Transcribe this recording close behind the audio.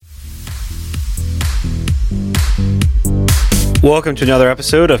Welcome to another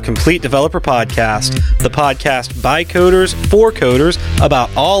episode of Complete Developer Podcast, the podcast by coders for coders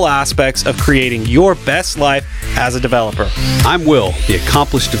about all aspects of creating your best life as a developer. I'm Will, the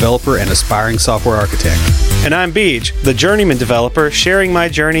accomplished developer and aspiring software architect. And I'm Beej, the journeyman developer, sharing my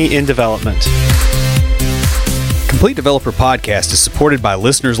journey in development. Complete Developer Podcast is supported by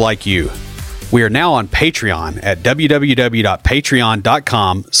listeners like you. We are now on Patreon at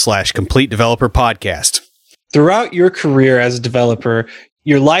www.patreon.com/Complete Developer Podcast. Throughout your career as a developer,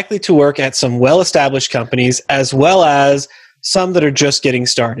 you're likely to work at some well-established companies as well as some that are just getting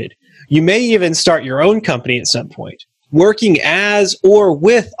started. You may even start your own company at some point. Working as or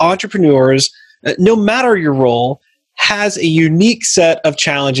with entrepreneurs, no matter your role, has a unique set of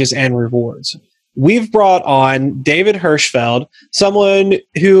challenges and rewards. We've brought on David Hirschfeld, someone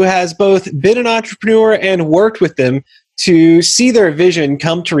who has both been an entrepreneur and worked with them to see their vision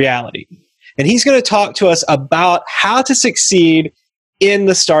come to reality. And he's going to talk to us about how to succeed in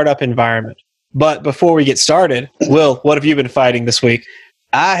the startup environment. But before we get started, Will, what have you been fighting this week?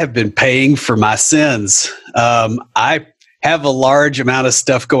 I have been paying for my sins. I have a large amount of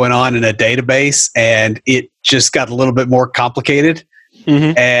stuff going on in a database, and it just got a little bit more complicated.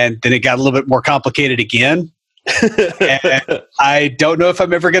 Mm-hmm. And then it got a little bit more complicated again. And I don't know if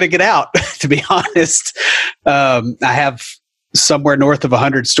I'm ever going to get out, to be honest. I have somewhere north of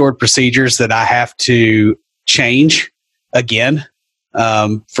 100 stored procedures that I have to change again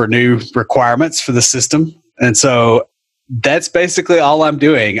for new requirements for the system. And so that's basically all I'm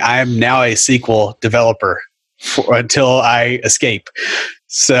doing. I'm now a SQL developer until I escape.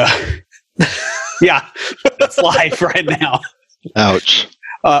 So yeah, that's life right now. Ouch.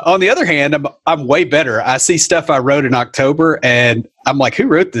 On the other hand, I'm way better. I see stuff I wrote in October and I'm like, who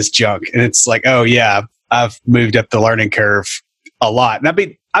wrote this junk? And it's like, oh yeah, I've moved up the learning curve a lot. And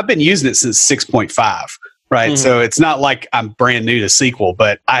I've been using it since 6.5, right? Mm-hmm. So it's not like I'm brand new to SQL,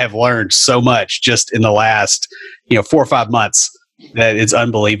 but I have learned so much just in the last, 4 or 5 months that it's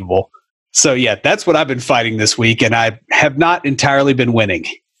unbelievable. So yeah, that's what I've been fighting this week, and I have not entirely been winning.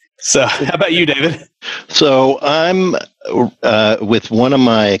 So how about you, David? So I'm with one of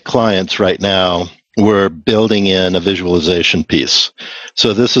my clients right now. We're building in a visualization piece.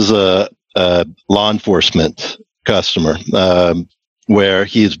 So this is a law enforcement customer where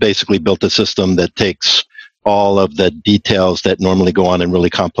he's basically built a system that takes all of the details that normally go on in really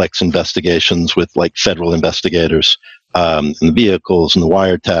complex investigations with like federal investigators, and the vehicles and the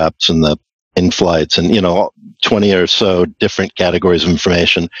wiretaps and the in-flights and 20 or so different categories of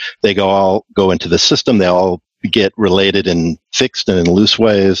information. They all go into the system. They all get related in fixed and in loose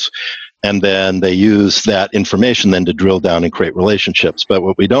ways. And then they use that information then to drill down and create relationships. But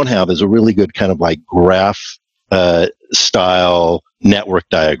what we don't have is a really good kind of like graph style network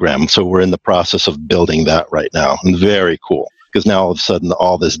diagram. So we're in the process of building that right now. And very cool, because now all of a sudden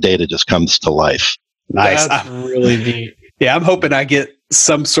all this data just comes to life. Nice. That's really neat. Yeah, I'm hoping I get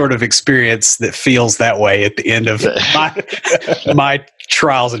some sort of experience that feels that way at the end of my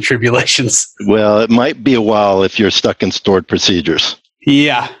trials and tribulations. Well, it might be a while if you're stuck in stored procedures.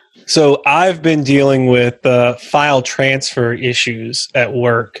 Yeah. So I've been dealing with file transfer issues at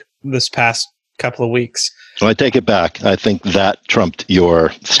work this past couple of weeks. Well, I take it back. I think that trumped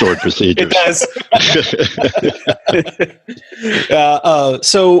your stored procedures. It does.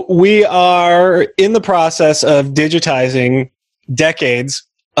 So we are in the process of digitizing decades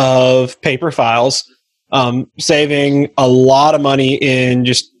of paper files, saving a lot of money in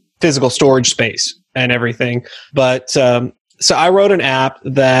just physical storage space and everything. But so I wrote an app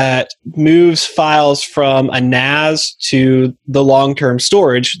that moves files from a NAS to the long-term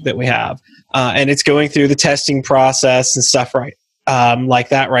storage that we have. And it's going through the testing process and stuff like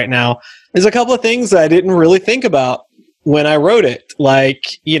that right now. There's a couple of things that I didn't really think about when I wrote it, like,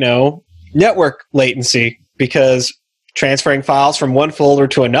 network latency, because transferring files from one folder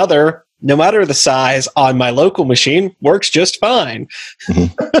to another, no matter the size on my local machine, works just fine.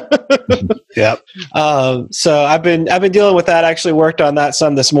 Mm-hmm. Yep. So I've been dealing with that. I actually worked on that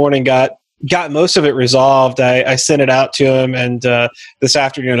some this morning, got most of it resolved. I sent it out to him, and this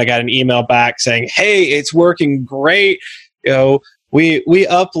afternoon I got an email back saying, hey, it's working great. We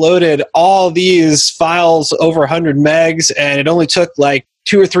uploaded all these files over 100 megs, and it only took like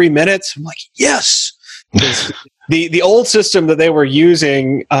 2 or 3 minutes. I'm like, yes. The old system that they were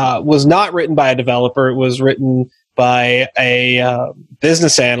using was not written by a developer. It was written by a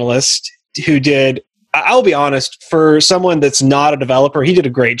business analyst who did, I'll be honest, for someone that's not a developer, he did a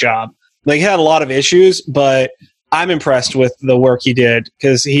great job. Like, he had a lot of issues, but I'm impressed with the work he did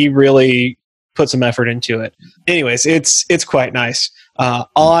because he really put some effort into it. Anyways, it's quite nice.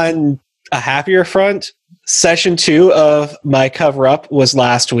 On a happier front, session 2 of my cover-up was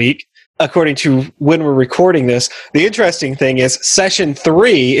last week, according to when we're recording this. The interesting thing is session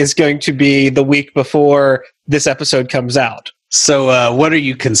 3 is going to be the week before this episode comes out. So what are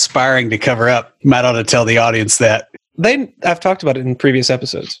you conspiring to cover up? You might ought to tell the audience that. I've talked about it in previous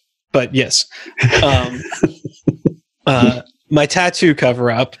episodes, but yes. My tattoo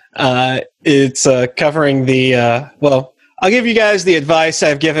cover-up, it's covering the, well, I'll give you guys the advice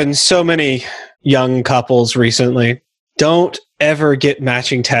I've given so many young couples recently. Don't ever get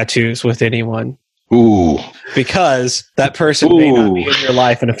matching tattoos with anyone. Ooh. Because that person may not be in your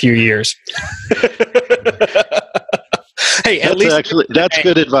life in a few years. Hey, at least that's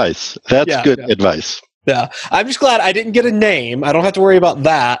good advice. That's good advice. Yeah. I'm just glad I didn't get a name. I don't have to worry about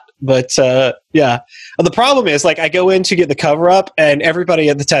that. But yeah. The problem is, like, I go in to get the cover up and everybody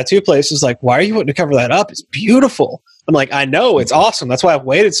at the tattoo place is like, why are you wanting to cover that up? It's beautiful. I'm like, I know, it's awesome. That's why I've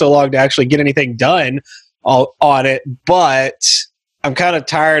waited so long to actually get anything done on it. But I'm kind of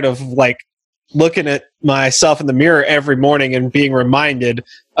tired of, like, looking at myself in the mirror every morning and being reminded,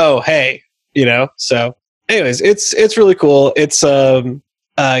 oh, hey, you know? So anyways, it's really cool. It's a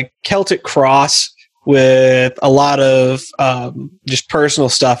Celtic cross with a lot of just personal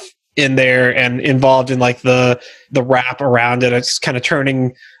stuff in there and involved in, like, the wrap around it. It's kind of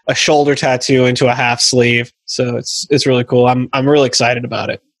turning a shoulder tattoo into a half sleeve. So it's really cool. I'm really excited about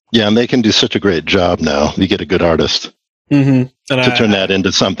it. Yeah, and they can do such a great job now. You get a good artist to turn that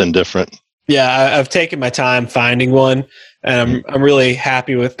into something different. Yeah, I've taken my time finding one, and I'm really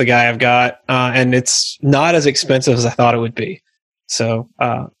happy with the guy I've got. And it's not as expensive as I thought it would be. So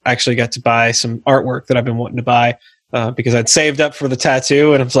I actually got to buy some artwork that I've been wanting to buy because I'd saved up for the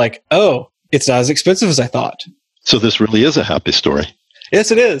tattoo, and I was like, oh, it's not as expensive as I thought. So this really is a happy story. Yes,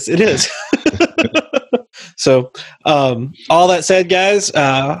 it is. It is. So all that said, guys,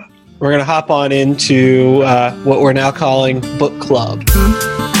 we're going to hop on into what we're now calling Book Club.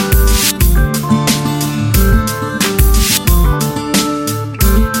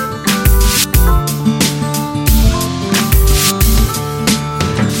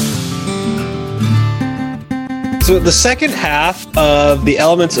 So the second half of the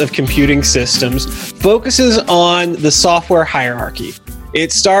Elements of Computing Systems focuses on the software hierarchy.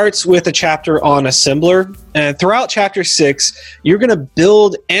 It starts with a chapter on assembler, and throughout chapter 6, you're going to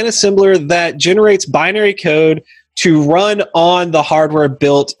build an assembler that generates binary code to run on the hardware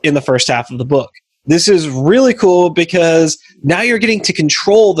built in the first half of the book. This is really cool because now you're getting to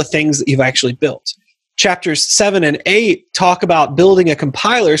control the things that you've actually built. Chapters 7 and 8 talk about building a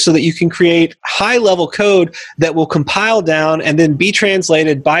compiler so that you can create high-level code that will compile down and then be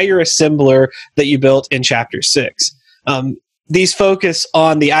translated by your assembler that you built in chapter 6. These focus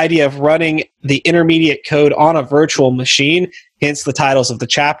on the idea of running the intermediate code on a virtual machine, hence the titles of the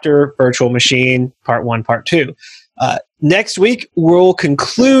chapter, Virtual Machine, Part 1, Part 2. Next week, we'll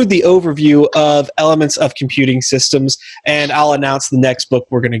conclude the overview of Elements of Computing Systems, and I'll announce the next book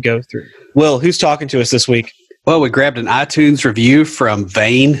we're going to go through. Will, who's talking to us this week? Well, we grabbed an iTunes review from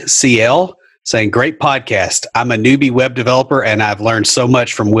Vane CL saying, great podcast. I'm a newbie web developer, and I've learned so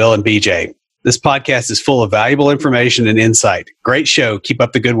much from Will and BJ. This podcast is full of valuable information and insight. Great show. Keep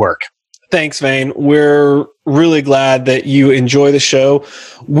up the good work. Thanks, Vane. We're really glad that you enjoy the show.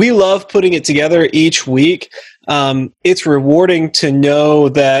 We love putting it together each week. It's rewarding to know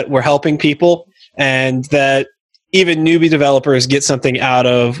that we're helping people and that even newbie developers get something out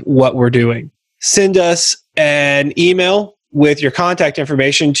of what we're doing. Send us an email with your contact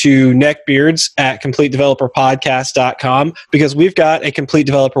information to neckbeards@CompleteDeveloperPodcast.com because we've got a Complete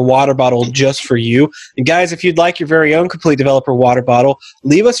Developer water bottle just for you. And guys, if you'd like your very own Complete Developer water bottle,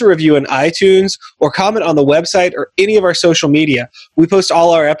 leave us a review in iTunes or comment on the website or any of our social media. We post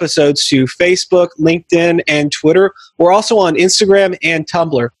all our episodes to Facebook, LinkedIn, and Twitter. We're also on Instagram and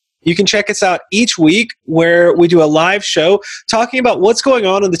Tumblr. You can check us out each week where we do a live show talking about what's going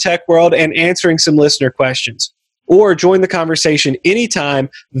on in the tech world and answering some listener questions. Or join the conversation anytime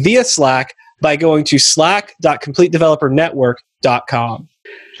via Slack by going to slack.completedevelopernetwork.com.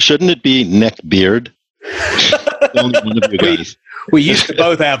 Shouldn't it be Neckbeard? Only one of you guys. We used to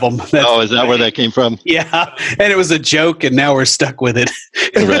both have them. Is that where that came from? Yeah, and it was a joke, and now we're stuck with it.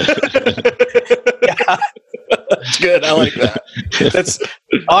 Right. Yeah. That's good. I like that.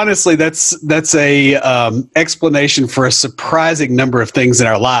 That's a explanation for a surprising number of things in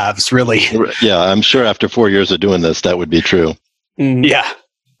our lives, really. Yeah, I'm sure after 4 years of doing this, that would be true. Mm. Yeah.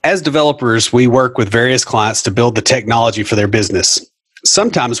 As developers, we work with various clients to build the technology for their business.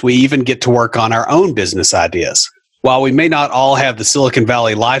 Sometimes we even get to work on our own business ideas. While we may not all have the Silicon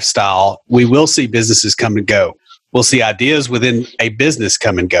Valley lifestyle, we will see businesses come and go. We'll see ideas within a business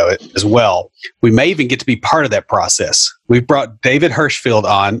come and go as well. We may even get to be part of that process. We've brought David Hirschfield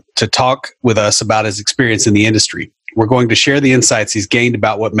on to talk with us about his experience in the industry. We're going to share the insights he's gained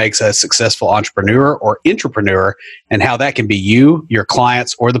about what makes a successful entrepreneur or intrapreneur and how that can be you, your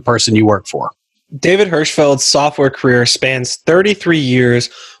clients, or the person you work for. David Hirschfeld's software career spans 33 years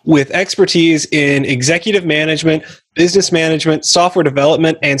with expertise in executive management, business management, software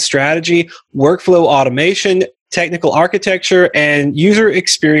development and strategy, workflow automation, technical architecture, and user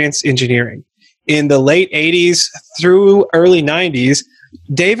experience engineering. In the late 80s through early 90s,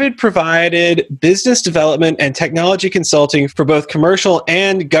 David provided business development and technology consulting for both commercial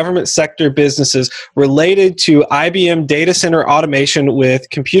and government sector businesses related to IBM data center automation with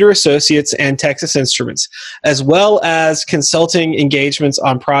Computer Associates and Texas Instruments, as well as consulting engagements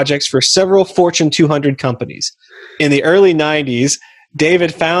on projects for several Fortune 200 companies. In the early 90s,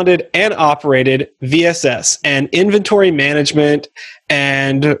 David founded and operated VSS, an inventory management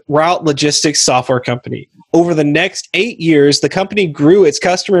and route logistics software company. Over the next 8 years, the company grew its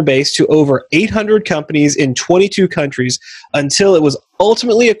customer base to over 800 companies in 22 countries until it was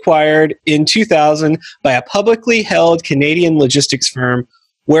ultimately acquired in 2000 by a publicly held Canadian logistics firm,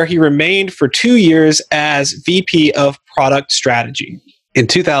 where he remained for 2 years as VP of Product Strategy. In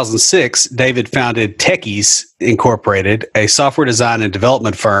 2006, David founded Techies Incorporated, a software design and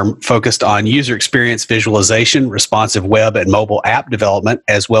development firm focused on user experience visualization, responsive web and mobile app development,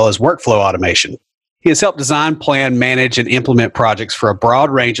 as well as workflow automation. He has helped design, plan, manage, and implement projects for a broad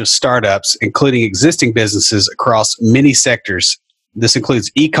range of startups, including existing businesses across many sectors. This includes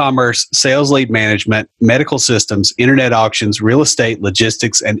e-commerce, sales lead management, medical systems, internet auctions, real estate,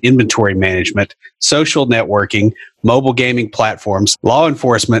 logistics, and inventory management, social networking, mobile gaming platforms, law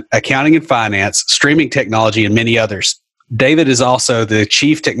enforcement, accounting and finance, streaming technology, and many others. David is also the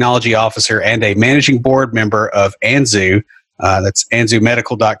Chief Technology Officer and a Managing Board member of Anzu, that's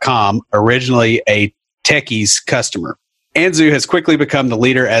AnzuMedical.com, originally a Techies customer. Anzu has quickly become the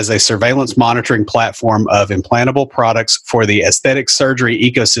leader as a surveillance monitoring platform of implantable products for the aesthetic surgery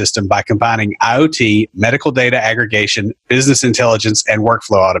ecosystem by combining IoT, medical data aggregation, business intelligence, and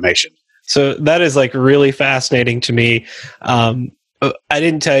workflow automation. So that is like really fascinating to me. I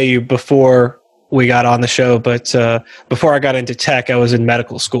didn't tell you before we got on the show, but before I got into tech, I was in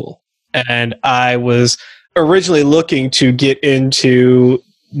medical school. And I was originally looking to get into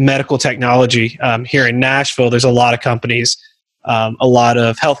medical technology. Here in Nashville, there's a lot of companies, a lot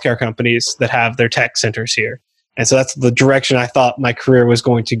of healthcare companies that have their tech centers here. And so that's the direction I thought my career was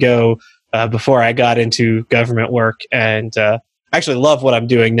going to go before I got into government work. And I actually love what I'm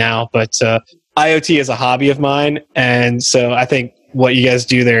doing now, but IoT is a hobby of mine. And so I think what you guys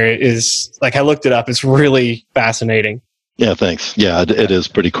do there is, like, I looked it up, it's really fascinating. Yeah, thanks. Yeah, it is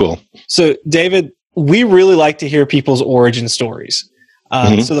pretty cool. So David, we really like to hear people's origin stories.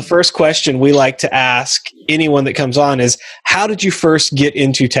 So the first question we like to ask anyone that comes on is, how did you first get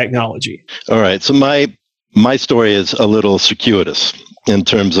into technology? All right. So my story is a little circuitous in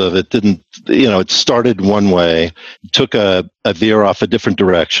terms of it didn't, it started one way, took a veer off a different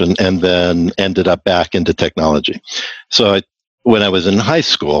direction, and then ended up back into technology. So when I was in high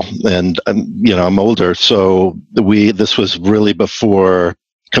school, and I'm older, so this was really before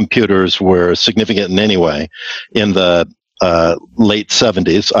computers were significant in any way. In the late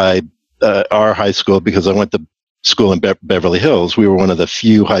 70s, our high school, because I went to school in Beverly Hills, we were one of the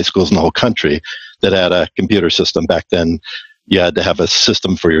few high schools in the whole country that had a computer system. Back then, you had to have a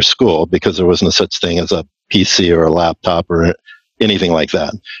system for your school because there wasn't a such thing as a PC or a laptop or anything like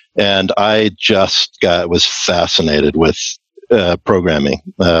that. And I just was fascinated with programming.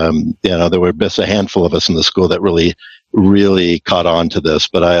 There were just a handful of us in the school that really caught on to this,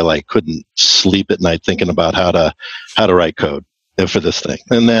 but I couldn't sleep at night thinking about how to write code for this thing.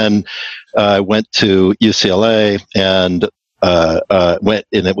 And then I went to UCLA and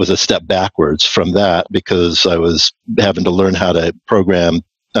it was a step backwards from that because I was having to learn how to program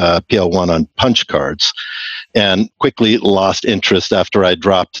PL1 on punch cards, and quickly lost interest after I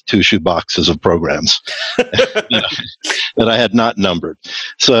dropped 2 shoe boxes of programs that I had not numbered.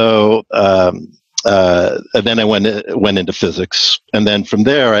 So then I went into physics, and then from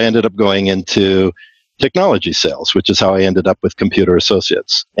there I ended up going into technology sales, which is how I ended up with Computer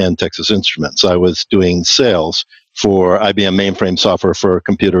Associates and Texas Instruments. I was doing sales for IBM mainframe software for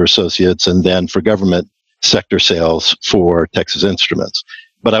Computer Associates, and then for government sector sales for Texas Instruments.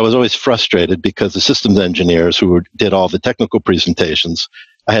 But I was always frustrated because the systems engineers who did all the technical presentations,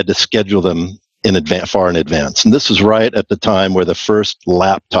 I had to schedule them far in advance. And this was right at the time where the first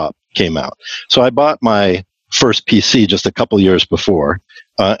laptop came out. So I bought my first PC just a couple years before.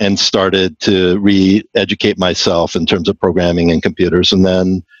 and started to re-educate myself in terms of programming and computers. And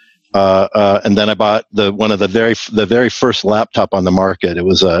then I bought one of the very first laptop on the market. It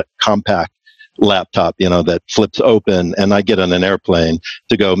was a compact laptop, that flips open, and I get on an airplane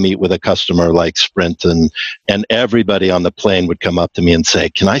to go meet with a customer like Sprint, and everybody on the plane would come up to me and say,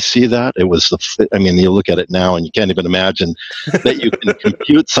 "Can I see that?" It was you look at it now and you can't even imagine that you can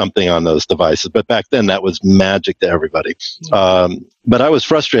compute something on those devices. But back then that was magic to everybody. But I was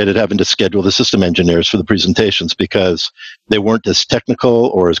frustrated having to schedule the system engineers for the presentations because they weren't as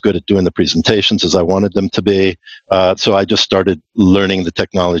technical or as good at doing the presentations as I wanted them to be. So I just started learning the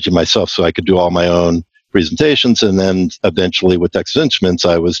technology myself so I could do all my own presentations. And then eventually with Texas Instruments,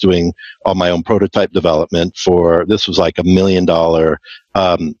 I was doing all my own prototype development this was like $1 million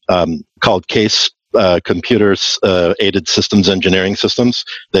called CASE, Computers Aided Systems Engineering Systems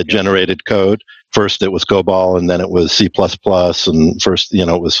that generated code. First it was COBOL, and then it was C++, and first,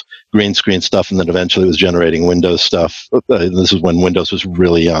 it was green screen stuff, and then eventually it was generating Windows stuff. This is when Windows was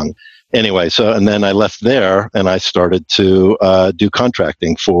really young. Anyway, and then I left there, and I started to do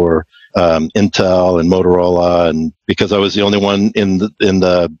contracting for Intel and Motorola, and because I was the only one in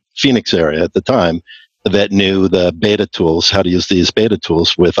the Phoenix area at the time that knew the beta tools, how to use these beta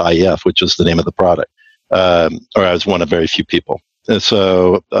tools with IEF, which is the name of the product, or I was one of very few people. And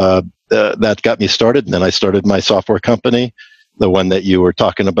so that got me started, and then I started my software company, the one that you were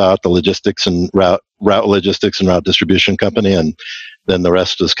talking about, the logistics and route logistics and route distribution company, and then the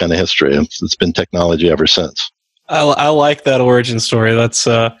rest is kind of history. It's been technology ever since. I like that origin story. That's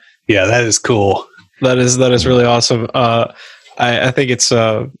that is cool. That is really awesome. I think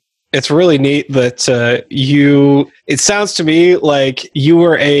it's really neat that it sounds to me like you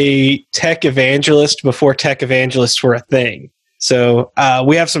were a tech evangelist before tech evangelists were a thing. So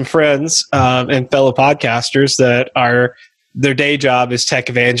we have some friends and fellow podcasters that their day job is tech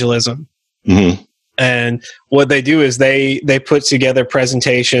evangelism. Mm-hmm. And what they do is they put together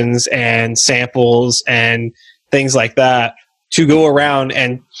presentations and samples and things like that to go around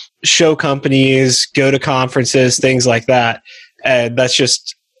and show companies, go to conferences, things like that. And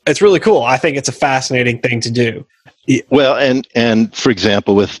it's really cool. I think it's a fascinating thing to do. Well, and for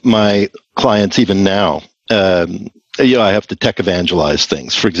example, with my clients, even now, I have to tech evangelize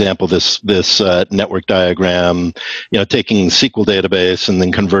things. For example, this network diagram, taking SQL database and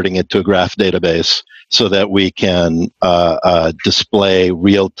then converting it to a graph database so that we can display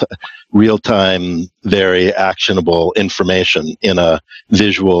real-time, very actionable information in a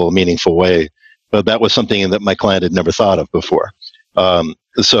visual, meaningful way. But that was something that my client had never thought of before.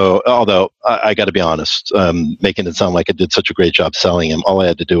 So although I got to be honest, making it sound like I did such a great job selling him, all I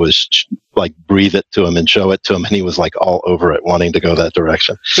had to do was breathe it to him and show it to him, and he was all over it, wanting to go that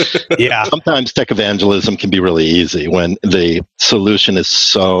direction. Yeah. Sometimes tech evangelism can be really easy when the solution is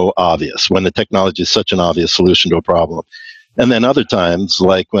so obvious, when the technology is such an obvious solution to a problem. And then other times,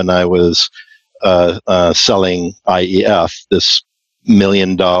 like when I was selling IEF, this $1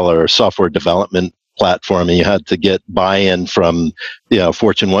 million software development platform, and you had to get buy-in from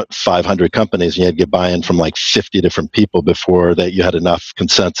Fortune 500 companies, and you had to get buy-in from 50 different people before that you had enough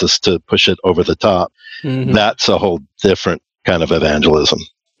consensus to push it over the top. Mm-hmm. That's a whole different kind of evangelism.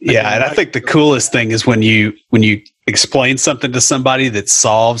 Yeah, and I think the coolest thing is when you explain something to somebody that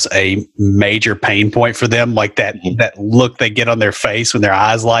solves a major pain point for them, like that look they get on their face when their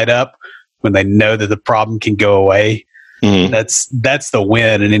eyes light up when they know that the problem can go away. Mm-hmm. That's the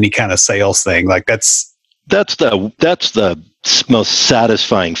win in any kind of sales thing. That's the most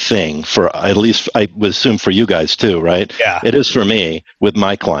satisfying thing for, at least I would assume for you guys too, right? Yeah, it is for me with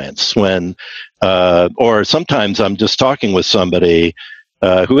my clients when, or sometimes I'm just talking with somebody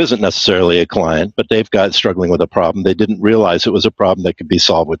who isn't necessarily a client, but they've got struggling with a problem. They didn't realize it was a problem that could be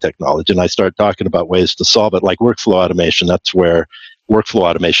solved with technology, and I start talking about ways to solve it, like workflow automation. That's where workflow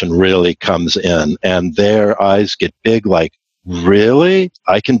automation really comes in, and their eyes get big, like, really?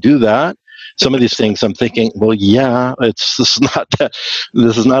 I can do that? Some of these things I'm thinking, well, yeah, this is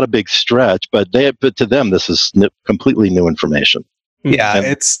not a big stretch, but to them, this is completely new information. Yeah,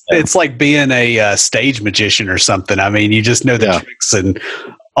 it's like being a stage magician or something. I mean, you just know the tricks, and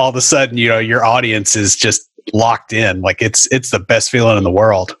all of a sudden, your audience is just locked in. It's the best feeling in the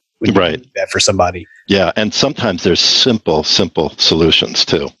world. Right. You do that for somebody. Yeah, and sometimes there's simple solutions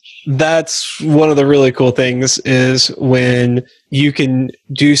too. That's one of the really cool things is when you can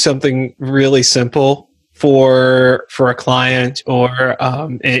do something really simple for a client, or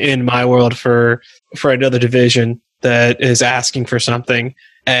in my world for another division that is asking for something,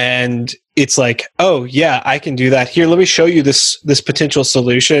 and it's like, oh yeah, I can do that. Here, let me show you this potential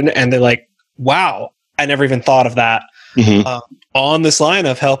solution, and they're like, wow, I never even thought of that. Mm-hmm. on this line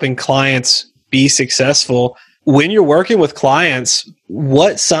of helping clients be successful, when you're working with clients,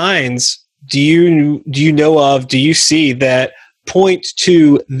 what signs do you know of, do you see that point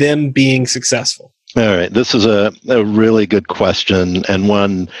to them being successful? All right. This is a really good question, and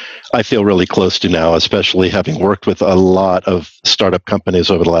one I feel really close to now, especially having worked with a lot of startup companies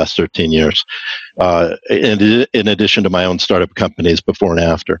over the last 13 years, in addition to my own startup companies before and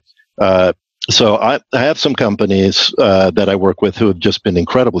after. So I have some companies that I work with who have just been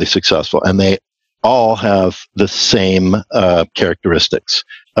incredibly successful, and they all have the same characteristics.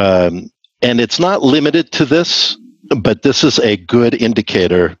 And it's not limited to this, but this is a good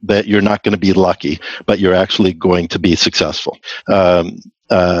indicator that you're not going to be lucky, but you're actually going to be successful. One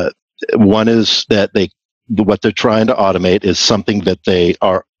is that what they're trying to automate is something that they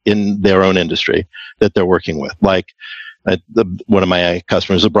are in their own industry that they're working with. Like one of my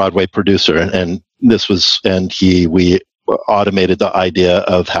customers, a Broadway producer, and we automated the idea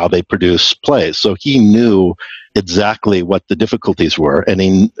of how they produce plays. So he knew exactly what the difficulties were,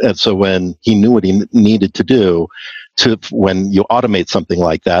 and so when he knew what he needed to do when you automate something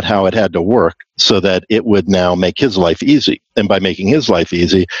like that, how it had to work so that it would now make his life easy. And by making his life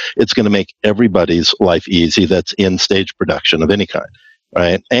easy, it's going to make everybody's life easy that's in stage production of any kind.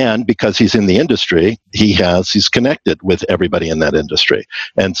 Right. And because he's in the industry, he's connected with everybody in that industry.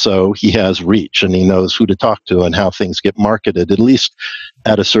 And so he has reach, and he knows who to talk to and how things get marketed, at least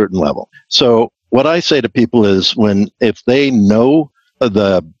at a certain level. So what I say to people is if they know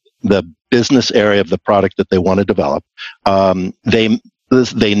the business area of the product that they want to develop,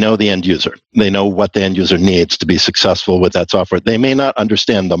 they know the end user. They know what the end user needs to be successful with that software. They may not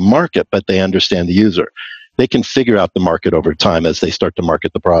understand the market, but they understand the user. They can figure out the market over time as they start to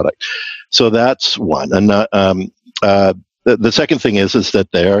market the product. So that's one. And the second thing is that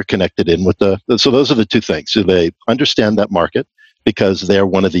they are connected in with so those are the two things. So they understand that market because they're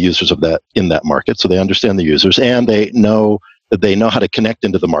one of the users of that in that market. So they understand the users, and they know how to connect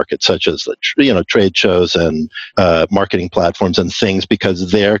into the market, such as trade shows and marketing platforms and things, because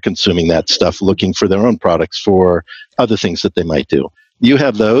they're consuming that stuff, looking for their own products for other things that they might do. You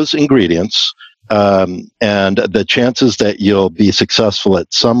have those ingredients. And the chances that you'll be successful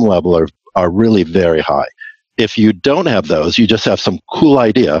at some level are really very high. If you don't have those, you just have some cool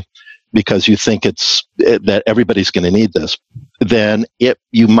idea because you think that everybody's going to need this, then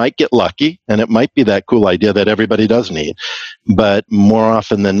you might get lucky, and it might be that cool idea that everybody does need. But more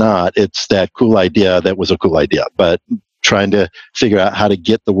often than not, it's that cool idea that was a cool idea. But trying to figure out how to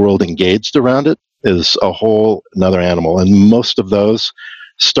get the world engaged around it is a whole another animal. And most of those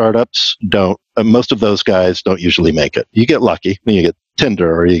startups most of those guys don't usually make it. You get lucky. You get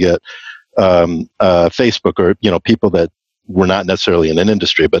Tinder, or you get Facebook, or people that were not necessarily in an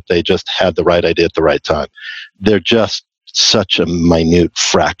industry, but they just had the right idea at the right time. They're just such a minute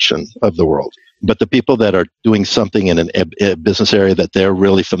fraction of the world. But the people that are doing something in a business area that they're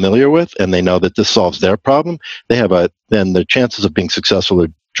really familiar with, and they know that this solves their problem, then the chances of being successful are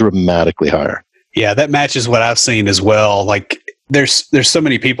dramatically higher. Yeah, that matches what I've seen as well. Like, there's so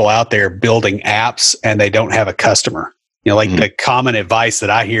many people out there building apps and they don't have a customer. The common advice that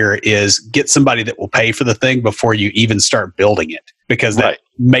I hear is get somebody that will pay for the thing before you even start building it, because that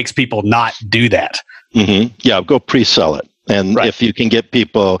makes people not do that. Mm-hmm. Yeah, go pre-sell it. And if you can get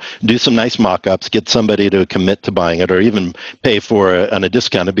people, do some nice mock-ups, get somebody to commit to buying it, or even pay for it on a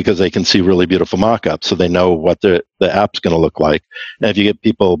discounted because they can see really beautiful mock-ups so they know what the app's going to look like. And if you get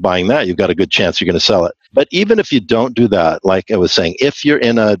people buying that, you've got a good chance you're going to sell it. But even if you don't do that, like I was saying, if you're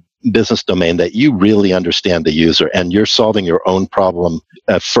in a business domain that you really understand the user and you're solving your own problem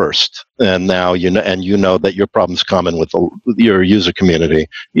at first, and now you know that your problem's common with your user community,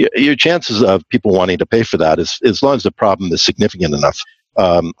 your chances of people wanting to pay for that, as long as the problem is significant enough,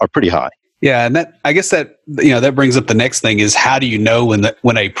 are pretty high. Yeah, and I guess that brings up the next thing is, how do you know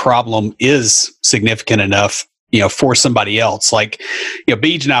when a problem is significant enough for somebody else? Like,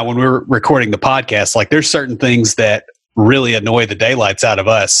 Beej and I, when we were recording the podcast, like, there's certain things that really annoy the daylights out of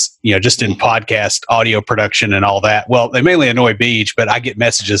us, just in podcast audio production and all that. Well, they mainly annoy Beej, but I get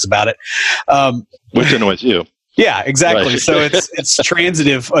messages about it. Which annoys you. Yeah, exactly. Right. So it's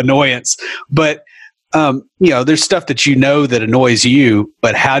transitive annoyance. But, there's stuff that that annoys you,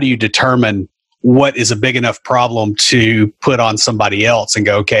 but how do you determine what is a big enough problem to put on somebody else and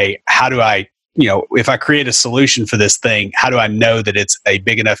go, okay, how do I, if I create a solution for this thing, how do I know that it's a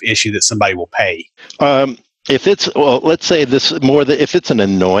big enough issue that somebody will pay? Let's say if it's an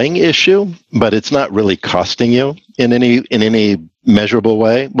annoying issue, but it's not really costing you in any measurable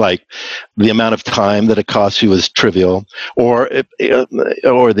way, like the amount of time that it costs you is trivial, or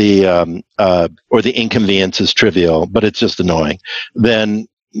the inconvenience is trivial, but it's just annoying, then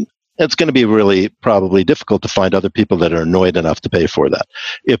it's going to be really probably difficult to find other people that are annoyed enough to pay for that.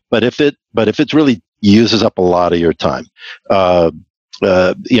 But if it really uses up a lot of your time,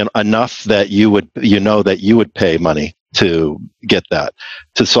 enough that you would pay money to get that,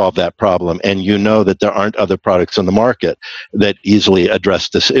 to solve that problem, and that there aren't other products on the market that easily address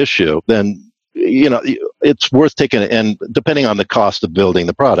this issue, then it's worth taking. And depending on the cost of building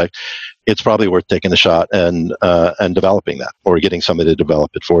the product, it's probably worth taking a shot and developing that, or getting somebody to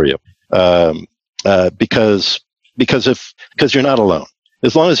develop it for you, because you're not alone.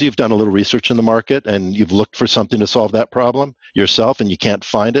 As long as you've done a little research in the market and you've looked for something to solve that problem yourself and you can't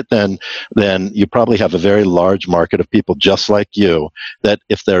find it, then you probably have a very large market of people just like you, that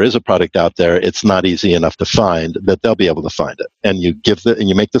if there is a product out there, it's not easy enough to find, that they'll be able to find it. And you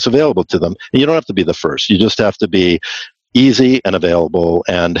make this available to them. And you don't have to be the first. You just have to be easy and available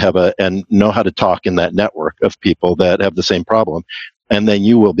and know how to talk in that network of people that have the same problem. And then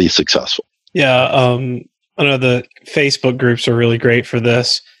you will be successful. Yeah. I know the Facebook groups are really great for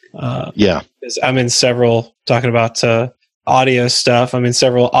this. I'm in several, talking about audio stuff. I'm in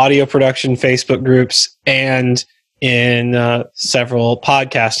several audio production Facebook groups and in several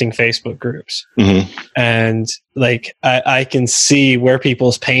podcasting Facebook groups. Mm-hmm. And I can see where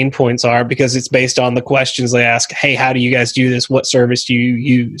people's pain points are, because it's based on the questions they ask. Hey, how do you guys do this? What service do you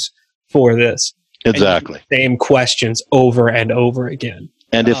use for this? Exactly. Same questions over and over again.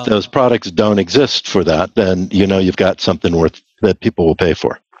 And if those products don't exist for that, then you've got something worth that people will pay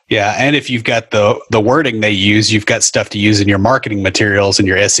for. Yeah, and if you've got the wording they use, you've got stuff to use in your marketing materials and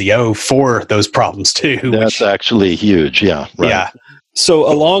your SEO for those problems too. That's actually huge. Yeah. Right. Yeah. So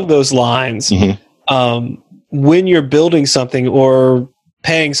along those lines, mm-hmm. When you're building something or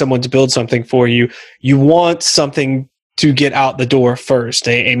paying someone to build something for you, you want something to get out the door first,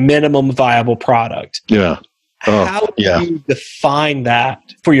 a minimum viable product. Yeah. How do you define that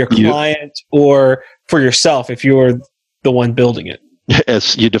for your client or for yourself if you're the one building it?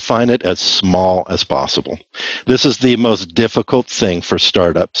 As you define it as small as possible. This is the most difficult thing for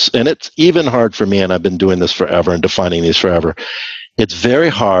startups, and it's even hard for me, and I've been doing this forever and defining these forever. It's very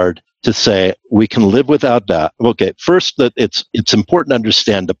hard to say we can live without that. Okay, first, that it's important to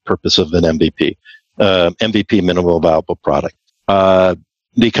understand the purpose of an MVP, minimal viable product.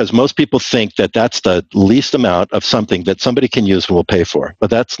 Because most people think that that's the least amount of something that somebody can use and will pay for. But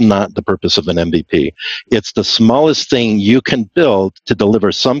that's not the purpose of an MVP. It's the smallest thing you can build to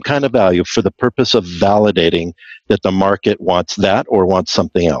deliver some kind of value for the purpose of validating that the market wants that or wants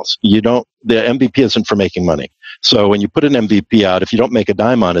something else. The MVP isn't for making money. So when you put an MVP out, if you don't make a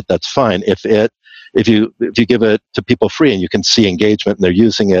dime on it, that's fine. If you give it to people free and you can see engagement and they're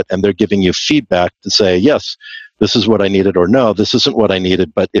using it and they're giving you feedback to say, yes, this is what I needed, or no, this isn't what I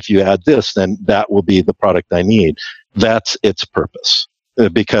needed, but if you add this, then that will be the product I need. That's its purpose.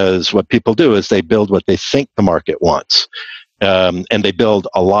 Because what people do is they build what they think the market wants. And they build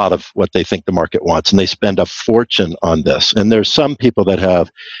a lot of what they think the market wants, and they spend a fortune on this. And there's some people that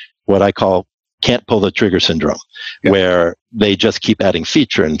have what I call can't pull the trigger syndrome, where they just keep adding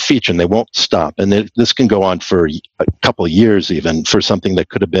feature and they won't stop. And this can go on for a couple of years, even for something that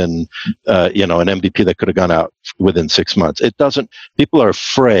could have been, an MVP that could have gone out within 6 months. It doesn't. People are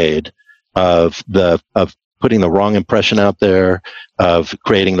afraid of putting the wrong impression out there, of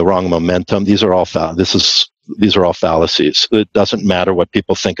creating the wrong momentum. These are all fallacies. It doesn't matter what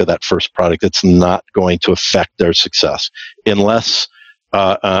people think of that first product. It's not going to affect their success unless.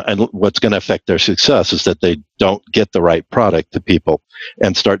 And what's going to affect their success is that they don't get the right product to people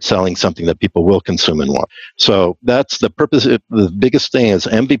and start selling something that people will consume and want. So that's the purpose. The biggest thing is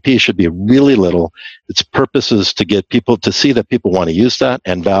MVP should be really little. Its purpose is to get people to see that people want to use that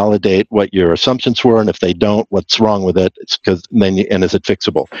and validate what your assumptions were. And if they don't, what's wrong with it? It's because and is it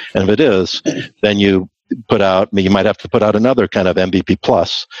fixable? And if it is, then you might have to put out another kind of MVP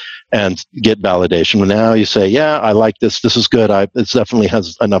plus and get validation. Now you say, yeah, I like this. This is good. It definitely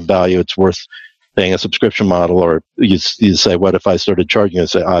has enough value. It's worth paying a subscription model. Or you say, what if I started charging? And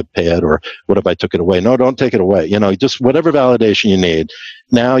say, I'd pay it. Or what if I took it away? No, don't take it away. Just whatever validation you need.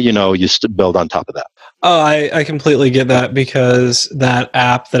 Now, you build on top of that. Oh, I completely get that, because that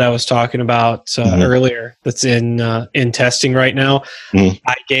app that I was talking about earlier that's in testing right now,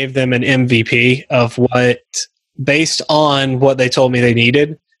 I gave them an MVP of based on what they told me they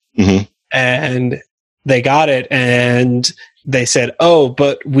needed. Mm-hmm. And they got it, and they said, oh,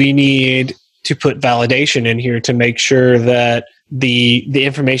 but we need to put validation in here to make sure that the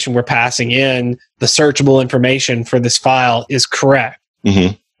information we're passing in, the searchable information for this file is correct.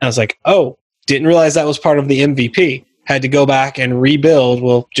 Mm-hmm. I was like, oh, didn't realize that was part of the MVP. Had to go back and rebuild.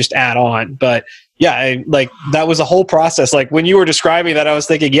 We'll just add on. But yeah, that was a whole process. Like when you were describing that, I was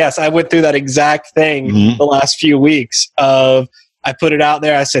thinking, yes, I went through that exact thing the last few weeks of, I put it out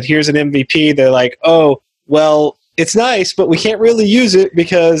there. I said, here's an MVP. They're like, oh, well, it's nice, but we can't really use it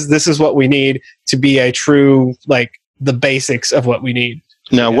because this is what we need to be a true, the basics of what we need.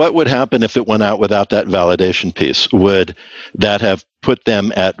 Now, what would happen if it went out without that validation piece? Would that have put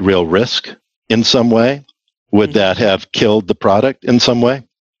them at real risk in some way? Would that have killed the product in some way?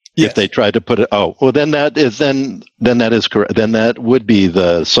 Yes. If they tried to put it, then that is correct. Then that would be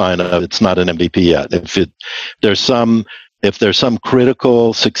the sign of it's not an MVP yet. If there's some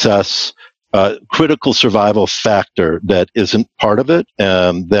critical success, critical survival factor that isn't part of it,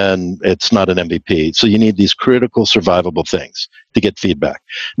 then it's not an MVP. So you need these critical survivable things to get feedback.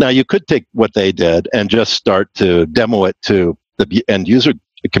 Now, you could take what they did and just start to demo it to the end user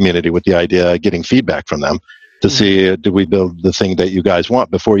community with the idea of getting feedback from them to see, do we build the thing that you guys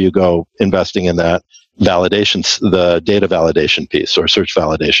want before you go investing in that validation, the data validation piece or search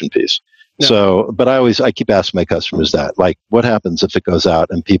validation piece. Yeah. So, but I keep asking my customers that, what happens if it goes out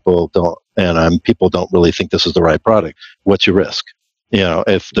and people don't really think this is the right product? What's your risk?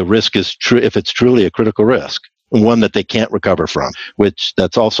 If the risk is true, if it's truly a critical risk, one that they can't recover from, which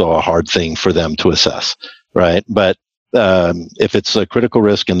that's also a hard thing for them to assess, right? But if it's a critical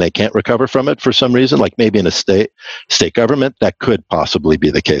risk and they can't recover from it for some reason, like maybe in a state government, that could possibly be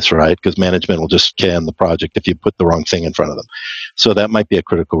the case, right? Because management will just can the project if you put the wrong thing in front of them. So that might be a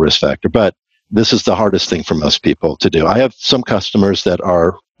critical risk factor. But this is the hardest thing for most people to do. I have some customers that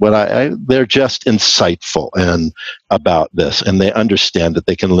are they're just insightful about this, and they understand that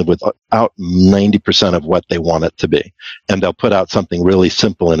they can live without 90% of what they want it to be. And they'll put out something really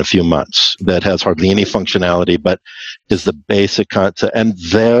simple in a few months that has hardly any functionality, but is the basic concept. And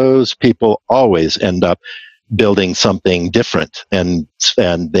those people always end up building something different, and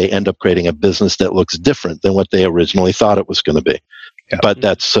they end up creating a business that looks different than what they originally thought it was going to be. Yeah. But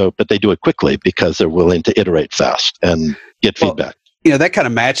they do it quickly because they're willing to iterate fast and get feedback. That kind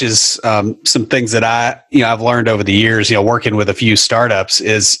of matches some things that I've learned over the years, working with a few startups,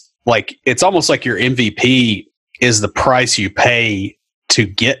 is it's almost like your MVP is the price you pay to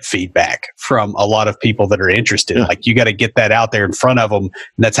get feedback from a lot of people that are interested. Yeah. You got to get that out there in front of them. And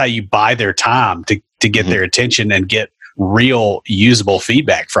that's how you buy their time to get their attention and get real usable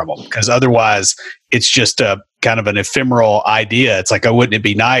feedback from them. Because otherwise it's just a kind of an ephemeral idea. It's like, oh, wouldn't it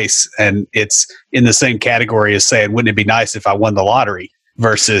be nice? And it's in the same category as saying, wouldn't it be nice if I won the lottery,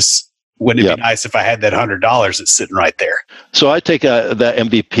 versus wouldn't it be nice if I had that $100 that's sitting right there? So I take that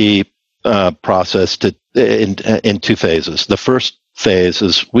MVP process in two phases. The first phase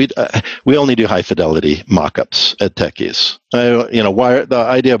is we only do high fidelity mock-ups at Techies. The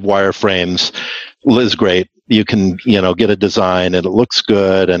idea of wireframes is great. You can get a design and it looks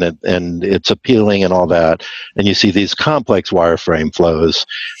good and it's appealing and all that, and you see these complex wireframe flows.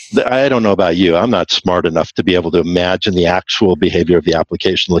 I don't know about you. I'm not smart enough to be able to imagine the actual behavior of the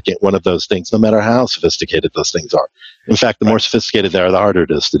application looking at one of those things, no matter how sophisticated those things are. In fact, the more sophisticated they are, the harder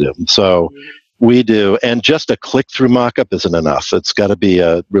it is to do. So we do, and just a click-through mock-up isn't enough. It's got to be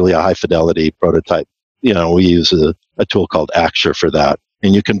really a high-fidelity prototype. We use a tool called Axure for that,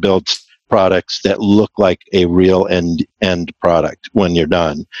 and you can build products that look like a real end product when you're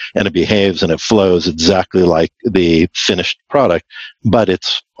done, and it behaves and it flows exactly like the finished product, but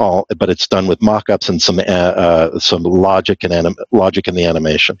it's done with mock-ups and some logic in the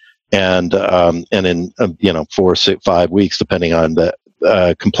animation, and in 4 or 5 weeks, depending on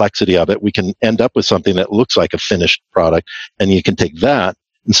the complexity of it, we can end up with something that looks like a finished product, and you can take that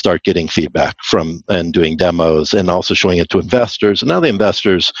and start getting feedback from and doing demos and also showing it to investors. And now the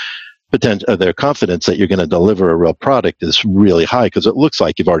investors' their confidence that you're going to deliver a real product is really high because it looks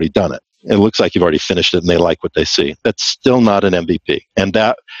like you've already done it. It looks like you've already finished it and they like what they see. That's still not an MVP. And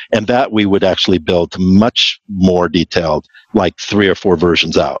that we would actually build much more detailed, like 3 or 4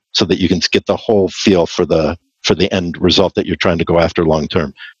 versions out, so that you can get the whole feel for the end result that you're trying to go after long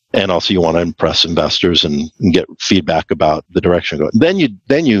term. And also you want to impress investors and get feedback about the direction going. Then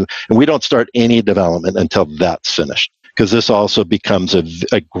you, and we don't start any development until that's finished, because this also becomes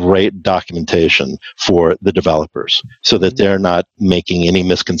a great documentation for the developers, so that they're not making any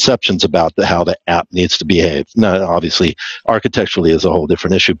misconceptions about how the app needs to behave. Now, obviously, architecturally is a whole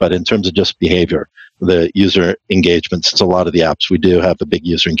different issue, but in terms of just behavior, the user engagement, since a lot of the apps we do have a big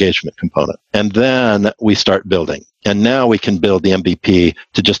user engagement component. And then we start building. And now we can build the MVP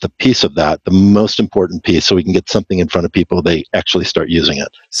to just a piece of that, the most important piece, so we can get something in front of people, they actually start using it.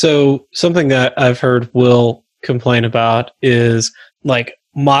 So something that I've heard Will complain about is like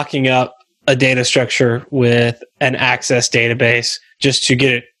mocking up a data structure with an Access database just to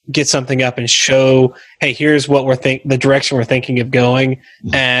get something up and show, hey, here's what the direction we're thinking of going.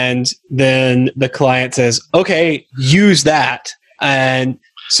 And then the client says, okay, use that. And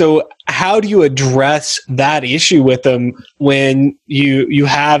so how do you address that issue with them when you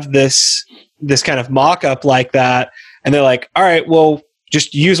have this kind of mock-up like that, and they're like, all right, well,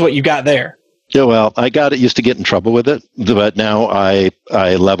 just use what you got there? Yeah, well, I used to get in trouble with it, but now I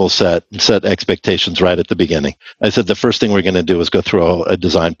level set expectations right at the beginning. I said the first thing we're going to do is go through a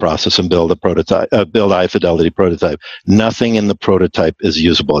design process and build a prototype, build high fidelity prototype. Nothing in the prototype is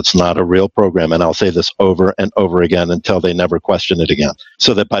usable. It's not a real program, and I'll say this over and over again until they never question it again.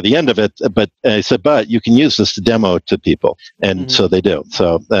 So that by the end of it, but you can use this to demo to people, and so they do.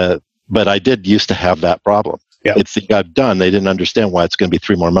 So, but I did used to have that problem. Yep. It's the I've done. They didn't understand why it's going to be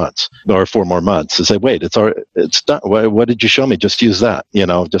 3 more months or 4 more months. They say, wait, it's done. What did you show me? Just use that.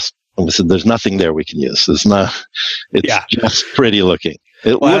 Listen, there's nothing there we can use. It's just pretty looking.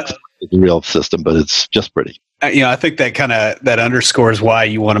 It looks like a real system, but it's just pretty. I think that underscores why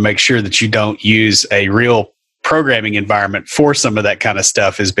you want to make sure that you don't use a real programming environment for some of that kind of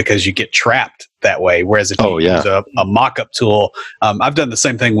stuff, is because you get trapped that way. Whereas if you use a mock-up tool, I've done the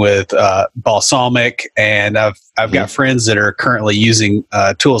same thing with Balsamiq, and I've got friends that are currently using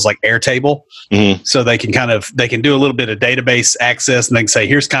tools like Airtable, so they can do a little bit of database access, and they can say,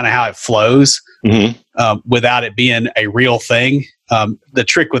 here's kind of how it flows, without it being a real thing. The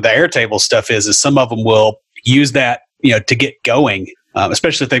trick with the Airtable stuff is some of them will use that to get going.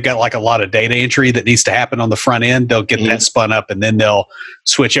 Especially if they've got like a lot of data entry that needs to happen on the front end, they'll get that spun up, and then they'll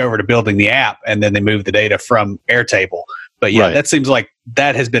switch over to building the app, and then they move the data from Airtable. But that seems like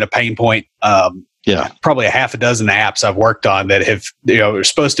that has been a pain point. Probably a half a dozen apps I've worked on that have, are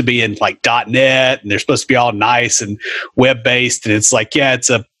supposed to be in like .NET, and they're supposed to be all nice and web based, and it's like, it's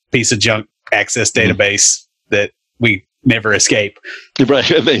a piece of junk Access database that we never escape. Right.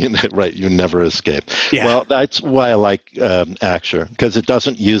 You never escape. Yeah. Well, that's why I like Axure, because it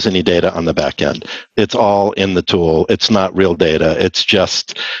doesn't use any data on the back end. It's all in the tool. It's not real data. It's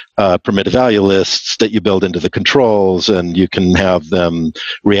just permitted value lists that you build into the controls, and you can have them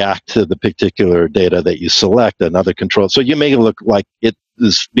react to the particular data that you select, another control. So you make it look like it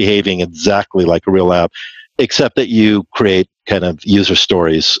is behaving exactly like a real app, except that you create kind of user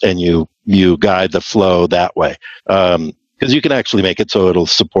stories and you guide the flow that way. Because you can actually make it so it'll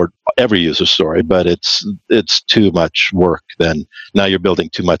support every user story, but it's too much work. Then now you're building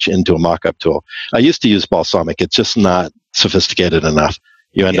too much into a mock-up tool. I used to use Balsamiq. It's just not sophisticated enough.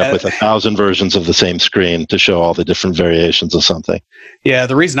 You end up with 1,000 versions of the same screen to show all the different variations of something. Yeah,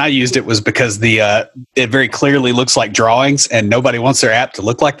 the reason I used it was because it very clearly looks like drawings, and nobody wants their app to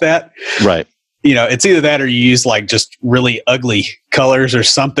look like that. Right. It's either that or you use like just really ugly colors or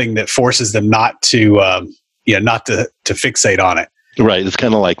something that forces them not to fixate on it. Right. It's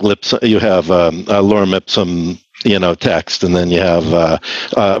kind of like you have lorem ipsum, text, and then you have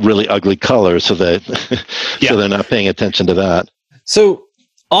really ugly colors, so that so they're not paying attention to that. So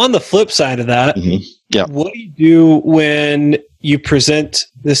on the flip side of that, what do you do when you present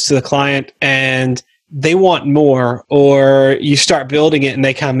this to the client and they want more, or you start building it and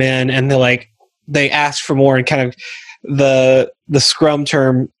they come in and they ask for more, and kind of the Scrum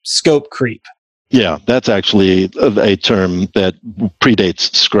term scope creep? Yeah, that's actually a term that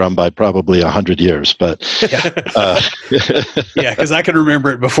predates Scrum by probably 100 years. But because I can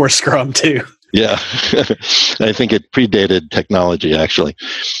remember it before Scrum too. Yeah, I think it predated technology actually.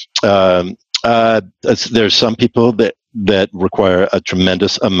 There's some people that require a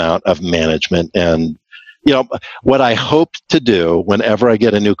tremendous amount of management, and what I hope to do whenever I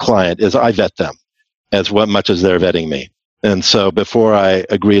get a new client is I vet them as much as they're vetting me. And so before I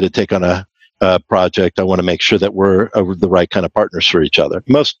agree to take on a project, I want to make sure that we're the right kind of partners for each other.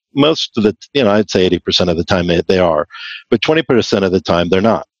 Most of the, I'd say 80% of the time they are, but 20% of the time they're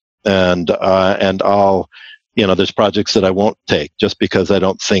not. And I'll, there's projects that I won't take just because I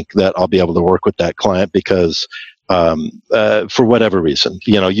don't think that I'll be able to work with that client because, for whatever reason,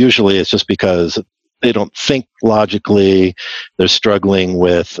 usually it's just because they don't think logically, they're struggling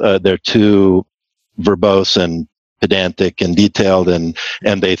with, they're too verbose and pedantic and detailed, and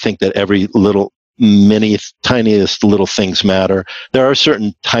they think that every little many tiniest little things matter. There are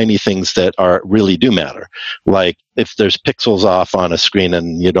certain tiny things that really do matter. Like if there's pixels off on a screen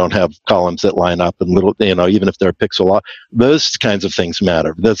and you don't have columns that line up and little, even if they're a pixel off, those kinds of things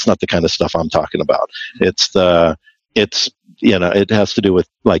matter. That's not the kind of stuff I'm talking about. It has to do with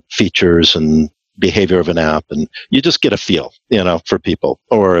like features and behavior of an app, and you just get a feel, for people,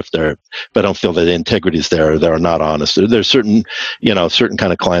 or if I don't feel that the integrity is there, they're not honest. There's certain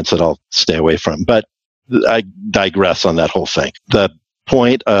kind of clients that I'll stay away from, but I digress on that whole thing. The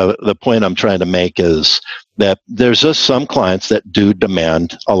point I'm trying to make is that there's just some clients that do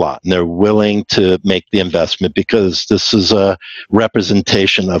demand a lot, and they're willing to make the investment because this is a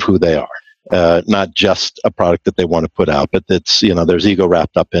representation of who they are. Not just a product that they want to put out, but it's, there's ego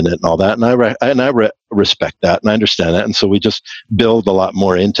wrapped up in it and all that. And I respect that and I understand that. And so we just build a lot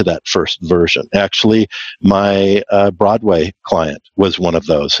more into that first version. Actually, my Broadway client was one of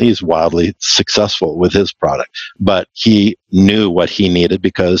those. He's wildly successful with his product, but he knew what he needed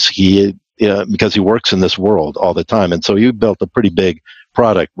because he works in this world all the time. And so he built a pretty big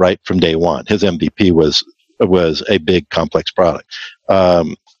product right from day one. His MVP was a big complex product.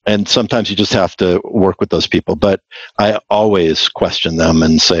 And sometimes you just have to work with those people. But I always question them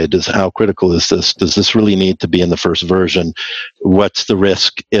and say, how critical is this? Does this really need to be in the first version? What's the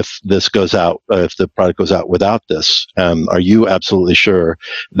risk if this goes out, if the product goes out without this? Are you absolutely sure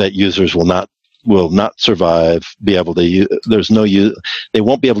that users will not survive, be able to use, they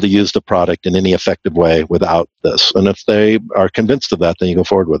won't be able to use the product in any effective way without this. And if they are convinced of that, then you go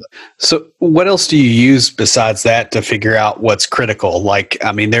forward with it. So what else do you use besides that to figure out what's critical? Like,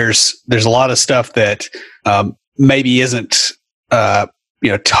 I mean, there's a lot of stuff that maybe isn't,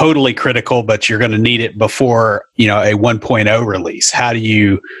 totally critical, but you're going to need it before, a 1.0 release. How do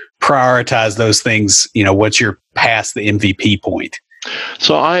you prioritize those things? Once you're past the MVP point?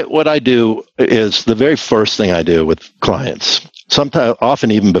 So what I do is the very first thing I do with clients,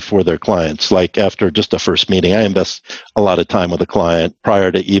 often even before they're clients, like after just a first meeting, I invest a lot of time with a client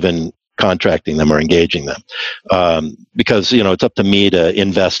prior to even contracting them or engaging them. Because, it's up to me to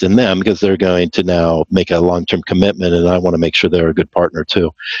invest in them because they're going to now make a long-term commitment and I want to make sure they're a good partner too.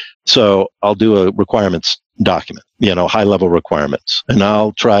 So I'll do a requirements document, high-level requirements, and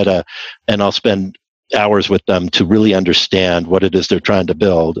I'll spend hours with them to really understand what it is they're trying to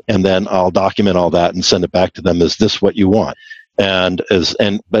build, and then I'll document all that and send it back to them. Is this what you want?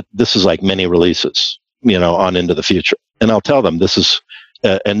 But this is like many releases, on into the future. And I'll tell them this is,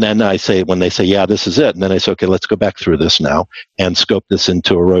 and then I say, when they say, yeah, this is it. And then I say, okay, let's go back through this now and scope this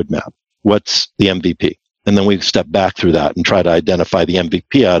into a roadmap. What's the MVP? And then we step back through that and try to identify the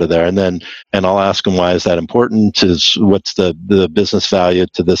MVP out of there. And I'll ask them, why is that important? What's the business value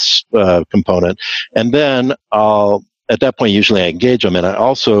to this component? And then at that point, usually I engage them. And I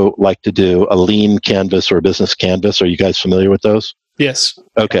also like to do a lean canvas or a business canvas. Are you guys familiar with those? Yes.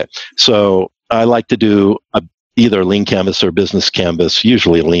 Okay. So I like to do either lean canvas or business canvas,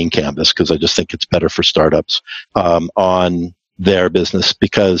 usually a lean canvas, because I just think it's better for startups on their business,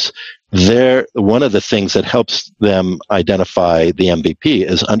 because one of the things that helps them identify the MVP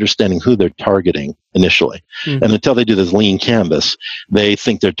is understanding who they're targeting initially. Mm-hmm. And until they do this lean canvas, they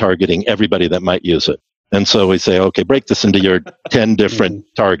think they're targeting everybody that might use it. And so we say, okay, break this into your 10 different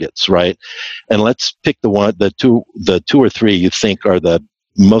targets, right? And let's pick the two or three you think are the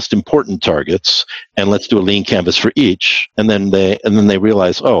most important targets, and let's do a lean canvas for each. And then they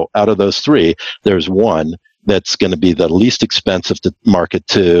realize, out of those three, there's one that's going to be the least expensive to market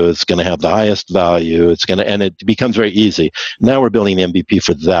to. It's going to have the highest value. And it becomes very easy. Now we're building the MVP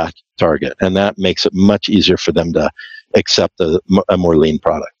for that target, and that makes it much easier for them to accept a more lean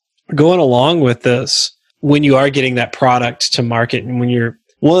product. Going along with this, when you are getting that product to market, and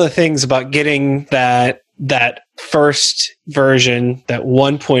one of the things about getting that first version, that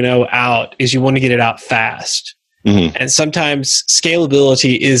 1.0 out, is you want to get it out fast. Mm-hmm. And sometimes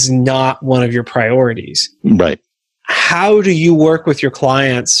scalability is not one of your priorities. Right. How do you work with your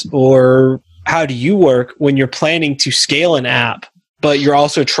clients, or how do you work when you're planning to scale an app, but you're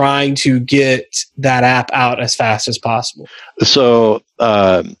also trying to get that app out as fast as possible? So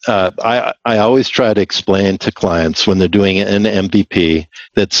I always try to explain to clients when they're doing an MVP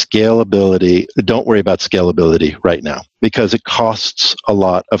that scalability, don't worry about scalability right now, because it costs a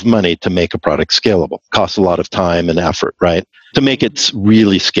lot of money to make a product scalable. It costs a lot of time and effort, right? To make it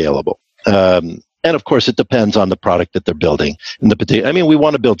really scalable. And of course, it depends on the product that they're building. We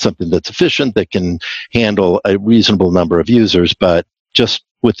want to build something that's efficient, that can handle a reasonable number of users, but just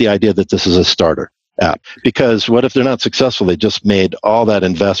with the idea that this is a starter. app. Because what if they're not successful? They just made all that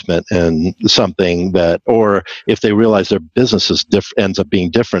investment in something that, or if they realize their business is ends up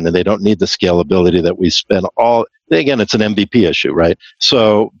being different and they don't need the scalability that we spend all. Again, it's an MVP issue, right?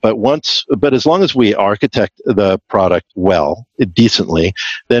 So, but as long as we architect the product well, decently,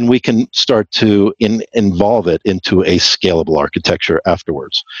 then we can start to involve it into a scalable architecture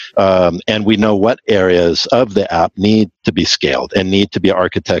afterwards. And we know what areas of the app need to be scaled and need to be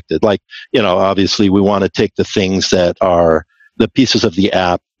architected. Like, obviously we want to take the things that are the pieces of the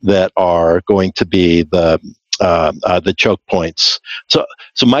app that are going to be the choke points. So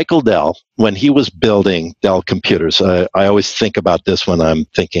Michael Dell, when he was building Dell computers, I always think about this when I'm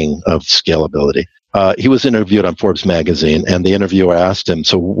thinking of scalability. He was interviewed on Forbes magazine, and the interviewer asked him,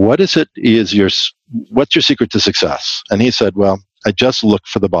 "So what's your secret to success?" And he said, "Well, I just look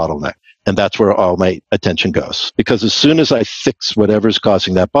for the bottleneck. And that's where all my attention goes. Because as soon as I fix whatever's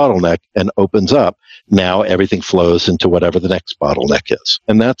causing that bottleneck and opens up, now everything flows into whatever the next bottleneck is."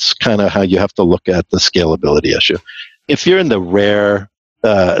 And that's kind of how you have to look at the scalability issue. If you're in the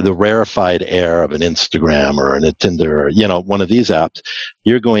rarefied air of an Instagram or a Tinder or, one of these apps,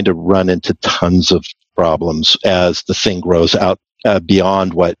 you're going to run into tons of problems as the thing grows out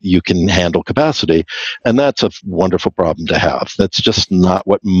beyond what you can handle capacity. And that's a wonderful problem to have. That's just not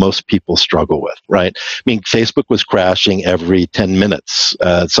what most people struggle with, right? I mean, Facebook was crashing every 10 minutes,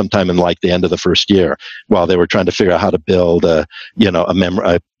 sometime in like the end of the first year, while they were trying to figure out how to build a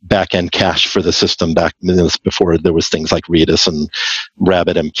back-end cache for the system back before there was things like Redis and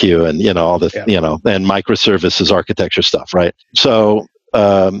RabbitMQ and, all the, and microservices architecture stuff, right? So,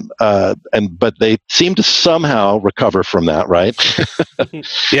 but they seem to somehow recover from that, right?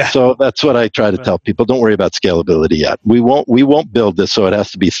 Yeah. So that's what I try to tell people. Don't worry about scalability yet. We won't build this so it has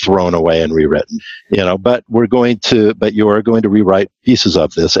to be thrown away and rewritten, but you are going to rewrite pieces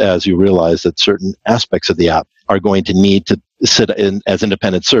of this as you realize that certain aspects of the app are going to need to sit in as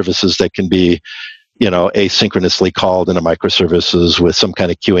independent services that can be asynchronously called in a microservices with some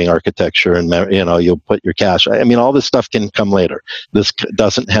kind of queuing architecture, and you'll put your cache. I mean, all this stuff can come later. This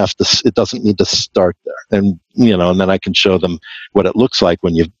doesn't need to start there. And and then I can show them what it looks like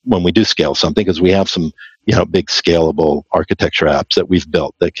when we do scale something, because we have some big scalable architecture apps that we've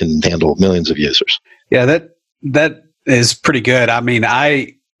built that can handle millions of users. Yeah, that is pretty good. I mean,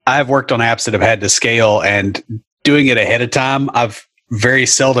 I've worked on apps that have had to scale, and doing it ahead of time, I've very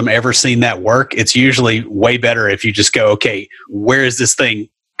seldom ever seen that work. It's usually way better if you just go, okay, where is this thing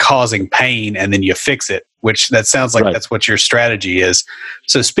causing pain? And then you fix it, which that sounds like That's what your strategy is.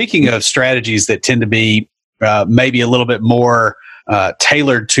 So speaking of strategies that tend to be maybe a little bit more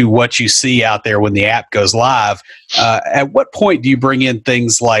tailored to what you see out there when the app goes live, at what point do you bring in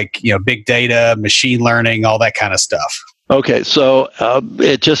things like, big data, machine learning, all that kind of stuff? Okay, so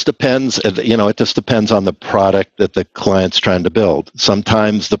it just depends. It just depends on the product that the client's trying to build.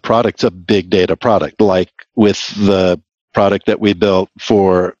 Sometimes the product's a big data product, like with the product that we built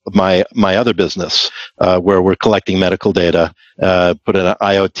for my other business, where we're collecting medical data, put an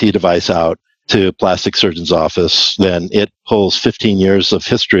IoT device out to plastic surgeon's office, then it pulls 15 years of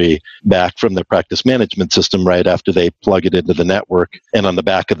history back from the practice management system right after they plug it into the network. And on the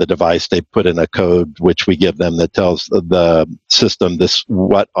back of the device, they put in a code which we give them that tells the system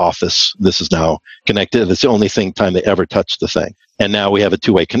what office this is now connected. It's the only time they ever touch the thing. And now we have a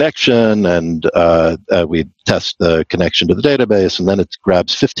two-way connection, and we test the connection to the database, and then it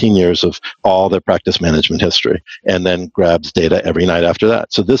grabs 15 years of all their practice management history, and then grabs data every night after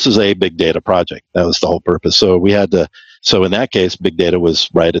that. So this is a big data project. That was the whole purpose. So in that case, big data was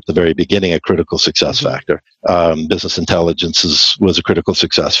right at the very beginning a critical success factor. Business intelligence was a critical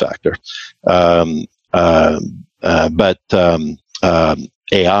success factor. But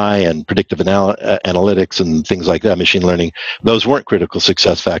AI and predictive analytics and things like that, machine learning, those weren't critical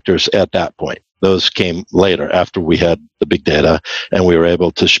success factors at that point. Those came later, after we had the big data and we were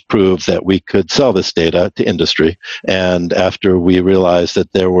able to prove that we could sell this data to industry, and after we realized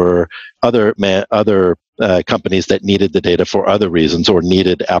that there were other companies that needed the data for other reasons, or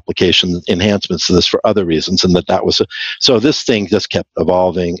needed application enhancements to this for other reasons, and that was so this thing just kept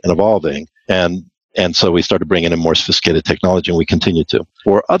evolving and evolving, and so we started bringing in more sophisticated technology, and we continue to.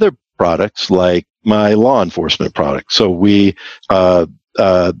 For other products, like my law enforcement product, so we built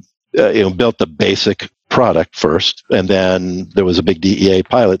the basic product first, and then there was a big DEA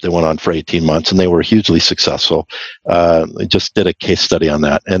pilot that went on for 18 months, and they were hugely successful. I just did a case study on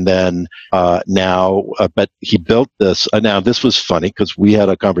that. And then but he built this. Now, this was funny because we had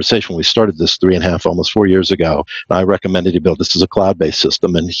a conversation when we started this 3.5, almost 4 years ago. I recommended he build this as a cloud-based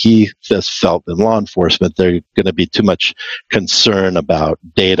system, and he just felt in law enforcement there's going to be too much concern about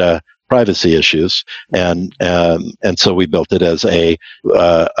data privacy issues, and so we built it as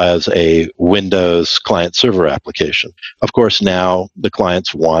a Windows client server application. Of course, now the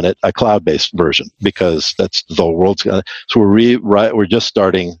clients want it a cloud-based version because that's the whole world's gonna. So we're just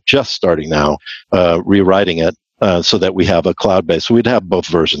starting now rewriting it. So that we have a cloud-based. So we'd have both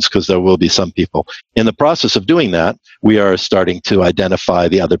versions because there will be some people. In the process of doing that, we are starting to identify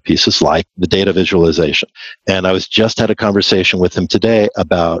the other pieces like the data visualization. And I just had a conversation with him today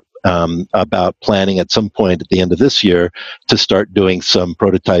about planning at some point at the end of this year to start doing some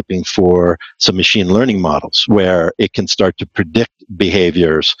prototyping for some machine learning models where it can start to predict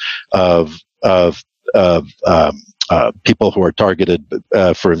behaviors of people who are targeted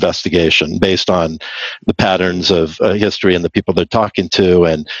for investigation based on the patterns of history and the people they're talking to,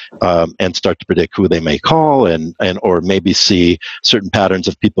 and start to predict who they may call, and or maybe see certain patterns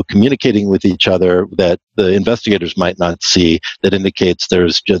of people communicating with each other that the investigators might not see, that indicates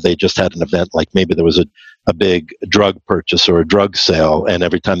they just had an event, like maybe there was a big drug purchase or a drug sale, and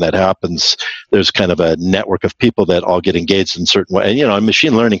every time that happens, there's kind of a network of people that all get engaged in certain way. And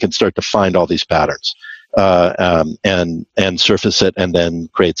machine learning can start to find all these patterns. And surface it, and then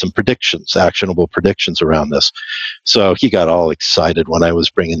create some predictions, actionable predictions around this. So he got all excited when I was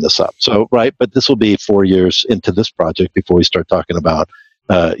bringing this up. So, right, but this will be 4 years into this project before we start talking about,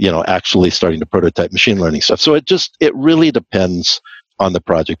 actually starting to prototype machine learning stuff. So it really depends on the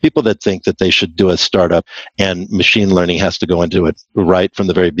project. People that think that they should do a startup and machine learning has to go into it right from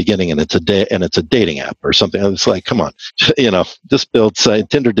the very beginning, and it's a dating app or something. It's like, come on, just build.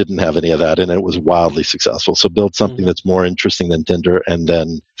 Tinder didn't have any of that, and it was wildly successful. So build something that's more interesting than Tinder, and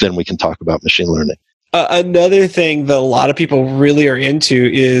then we can talk about machine learning. Another thing that a lot of people really are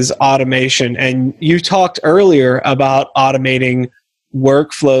into is automation, and you talked earlier about automating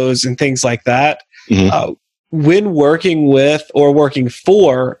workflows and things like that. Mm-hmm. When working with or working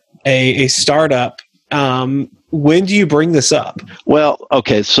for a startup, when do you bring this up? Well,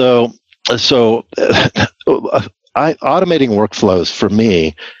 okay, so automating workflows for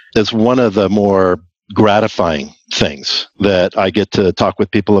me is one of the more gratifying things that I get to talk with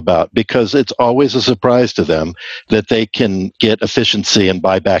people about, because it's always a surprise to them that they can get efficiency and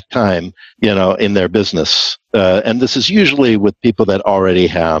buy back time, in their business. And this is usually with people that already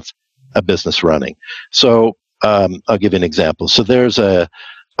have a business running. So I'll give you an example. So there's a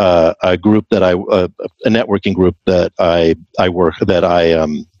group that a networking group that I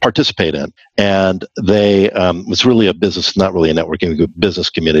participate in, and they it's really a business, not really a networking group,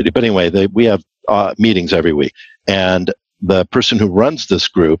 business community. But anyway, we have meetings every week, and the person who runs this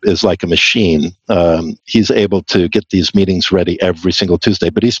group is like a machine. He's able to get these meetings ready every single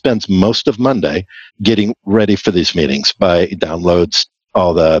Tuesday, but he spends most of Monday getting ready for these meetings by downloads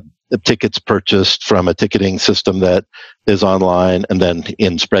all the tickets purchased from a ticketing system that is online, and then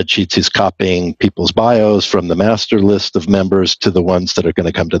in spreadsheets he's copying people's bios from the master list of members to the ones that are going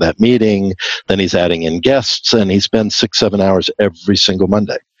to come to that meeting. Then he's adding in guests, and he spends 6-7 hours every single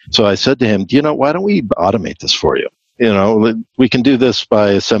Monday. So I said to him, why don't we automate this for you? We can do this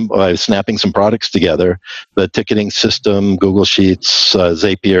by snapping some products together, the ticketing system, Google Sheets,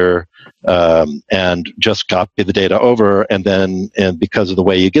 Zapier, and just copy the data over. And because of the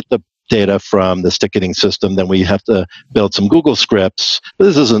way you get the data from this ticketing system, then we have to build some Google scripts.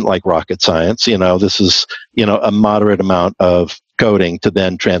 This isn't like rocket science. This is, a moderate amount of coding to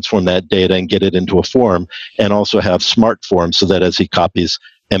then transform that data and get it into a form, and also have smart forms so that as he copies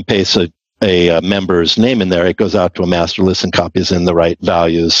and pastes a member's name in there, it goes out to a master list and copies in the right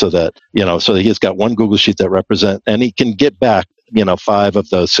values, so that he's got one Google Sheet that represent, and he can get back 5 of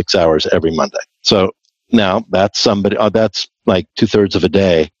those 6 hours every Monday. So now that's that's like 2/3 of a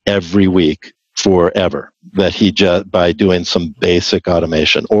day every week forever, that he just by doing some basic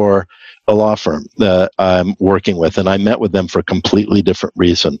automation. Or a law firm that I'm working with, and I met with them for a completely different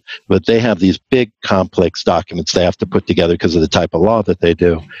reason, but they have these big complex documents they have to put together because of the type of law that they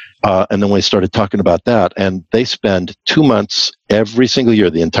do. And then we started talking about that, and they spend 2 months every single year,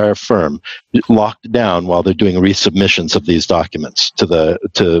 the entire firm, locked down while they're doing resubmissions of these documents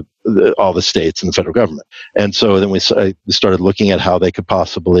to all the states and the federal government. And so then we started looking at how they could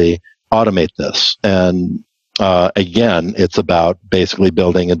possibly automate this. And again, it's about basically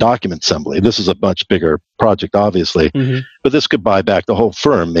building a document assembly. This is a much bigger project, obviously, but this could buy back the whole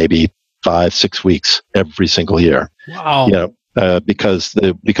firm maybe 5-6 weeks every single year. Wow. Because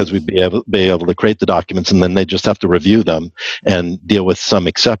we'd be able to create the documents, and then they just have to review them and deal with some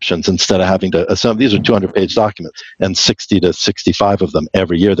exceptions instead of having to assemble. These are 200-page documents, and 60 to 65 of them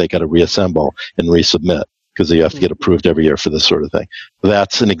every year they got to reassemble and resubmit, because you have to get approved every year for this sort of thing.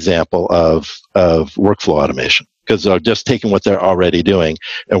 That's an example of workflow automation. because they're just taking what they're already doing,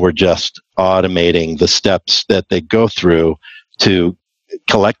 and we're just automating the steps that they go through to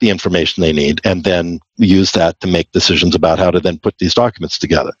collect the information they need and then use that to make decisions about how to then put these documents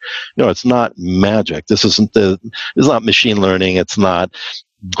together. It's not magic. This is not machine learning. It's not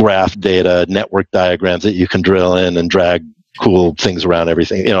graph data, network diagrams that you can drill in and drag cool things around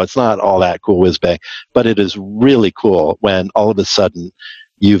everything. It's not all that cool whiz bang, but it is really cool when all of a sudden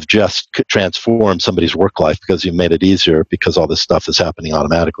you've just transformed somebody's work life because you've made it easier because all this stuff is happening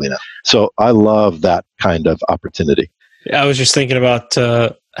automatically now. So I love that kind of opportunity. I was just thinking about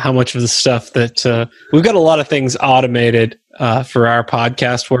how much of the stuff that we've got a lot of things automated for our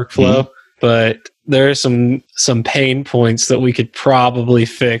podcast workflow, but there are some pain points that we could probably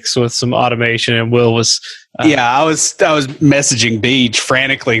fix with some automation. And Will was I was messaging Beej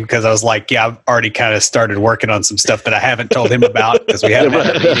frantically because I was like, I've already kind of started working on some stuff that I haven't told him about because we haven't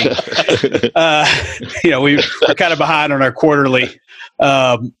had a meeting. We're kind of behind on our quarterly,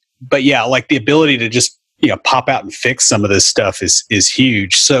 but like the ability to just pop out and fix some of this stuff is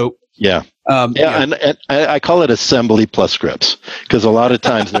huge. So and I call it assembly plus scripts, because a lot of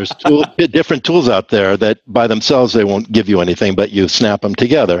times there's different tools out there that by themselves they won't give you anything, but you snap them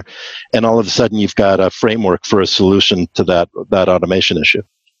together, and all of a sudden you've got a framework for a solution to that automation issue.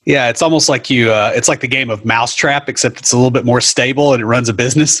 Yeah, it's almost like it's like the game of Mousetrap, except it's a little bit more stable and it runs a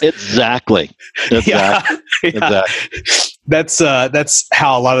business. Exactly. Exactly. That's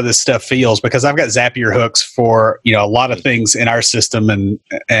how a lot of this stuff feels, because I've got Zapier hooks for a lot of things in our system, and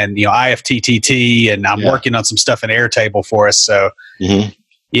IFTTT, and I'm working on some stuff in Airtable for us. So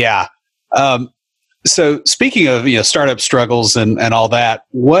so speaking of startup struggles and all that,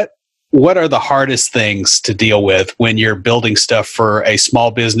 what are the hardest things to deal with when you're building stuff for a small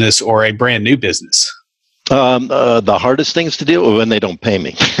business or a brand new business? The hardest things to deal with when they don't pay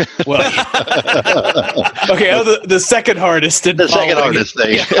me. Well, okay. The second hardest. The second hardest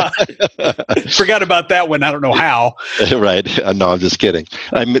thing. Yeah. Forgot about that one. I don't know how. Right. No, I'm just kidding.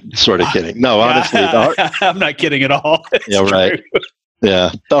 I'm sort of kidding. No, honestly. I'm not kidding at all. It's right. True.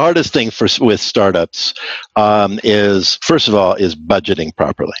 Yeah. The hardest thing with startups is, first of all, is budgeting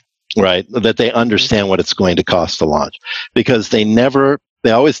properly, right? That they understand what it's going to cost to launch, because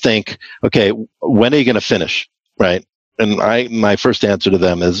they always think, okay, when are you going to finish, right? And my first answer to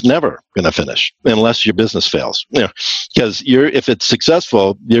them is never going to finish unless your business fails. Because if it's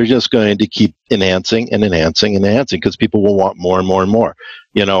successful, you're just going to keep enhancing and enhancing and enhancing, because people will want more and more and more.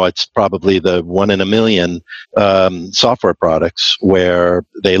 It's probably the 1 in a million software products where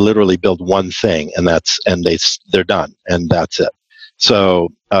they literally build one thing and they're done and that's it. So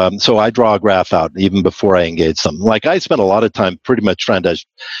I draw a graph out even before I engage them. Like, I spend a lot of time pretty much trying to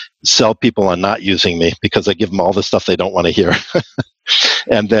sell people on not using me, because I give them all the stuff they don't want to hear.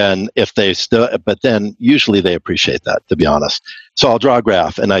 And then but then usually they appreciate that, to be honest. So I'll draw a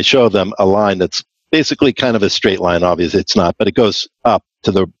graph and I show them a line that's basically kind of a straight line. Obviously it's not, but it goes up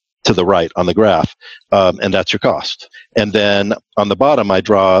to the right on the graph. And that's your cost. And then on the bottom, I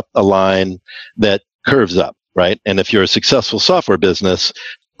draw a line that curves up. Right. And if you're a successful software business,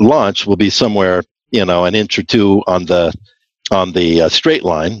 launch will be somewhere, an inch or two on the straight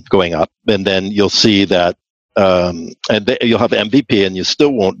line going up. And then you'll see that you'll have MVP, and you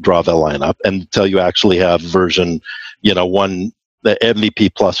still won't draw the line up until you actually have version, one, the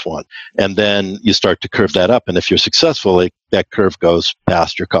MVP plus one. And then you start to curve that up. And if you're successful, that curve goes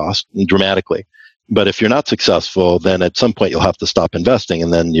past your cost dramatically. But if you're not successful, then at some point you'll have to stop investing,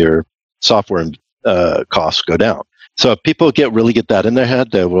 and then your software costs go down. So if people really get that in their head,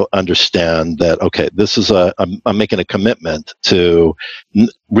 they will understand that, okay, this is I'm making a commitment to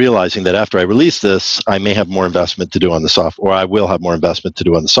realizing that after I release this, I may have more investment to do on the software, or I will have more investment to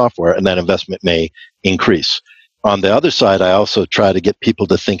do on the software, and that investment may increase. On the other side, I also try to get people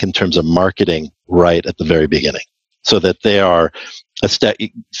to think in terms of marketing right at the very beginning, so that they are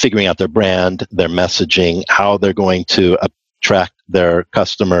figuring out their brand, their messaging, how they're going to attract their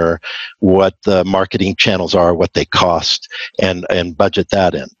customer, what the marketing channels are, what they cost, and budget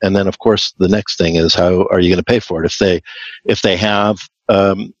that in. And then, of course, the next thing is, how are you going to pay for it? If they have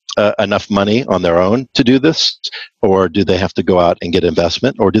enough money on their own to do this, or do they have to go out and get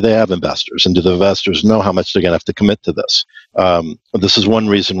investment, or do they have investors, and do the investors know how much they're going to have to commit to this? This is one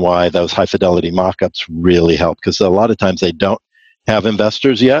reason why those high fidelity mockups really help, because a lot of times they don't have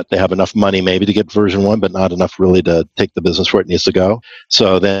investors yet. They have enough money maybe to get version 1, but not enough really to take the business where it needs to go.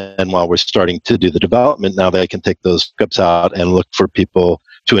 So then, while we're starting to do the development, now they can take those scripts out and look for people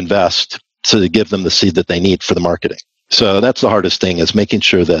to invest, to give them the seed that they need for the marketing. So that's the hardest thing, is making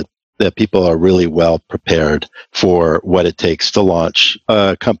sure that people are really well prepared for what it takes to launch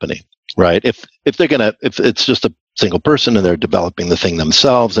a company, right? If it's just a single person and they're developing the thing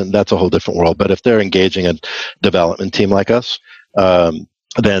themselves, and that's a whole different world. But if they're engaging a development team like us,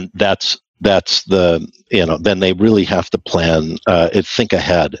 then that's the, then they really have to plan, think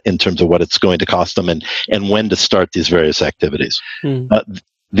ahead in terms of what it's going to cost them and when to start these various activities.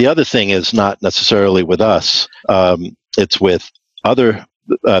 The other thing is not necessarily with us. It's with other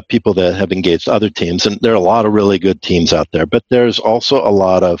people that have engaged other teams, and there are a lot of really good teams out there, but there's also a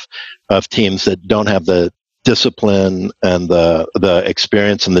lot of teams that don't have the discipline and the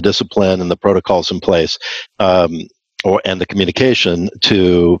experience and the discipline and the protocols in place, and the communication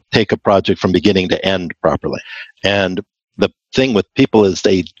to take a project from beginning to end properly. And the thing with people is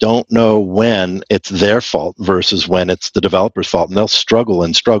they don't know when it's their fault versus when it's the developer's fault, and they'll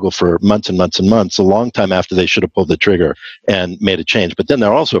struggle for months and months and months, a long time after they should have pulled the trigger and made a change. But then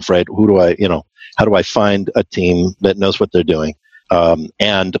they're also afraid, how do I find a team that knows what they're doing? So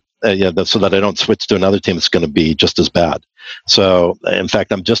that I don't switch to another team that's going to be just as bad. So, in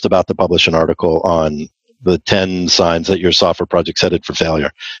fact, I'm just about to publish an article on the 10 signs that your software project's headed for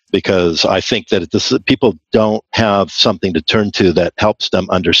failure, because I think that people don't have something to turn to that helps them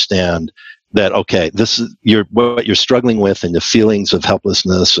understand that, okay, this is what you're struggling with, and the feelings of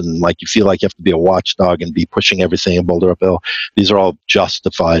helplessness, and like you feel like you have to be a watchdog and be pushing everything and boulder uphill. These are all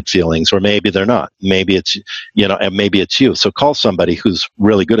justified feelings, or maybe they're not. Maybe it's, and maybe it's you. So call somebody who's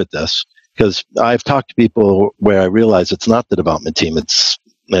really good at this, because I've talked to people where I realize it's not the development team. It's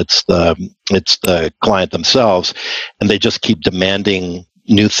the client themselves, and they just keep demanding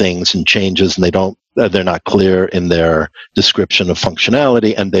new things and changes, and they're not clear in their description of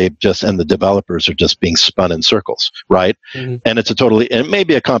functionality, and the developers are just being spun in circles, right? Mm-hmm. And it may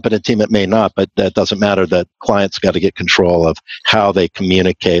be a competent team, it may not, but that doesn't matter. That client's got to get control of how they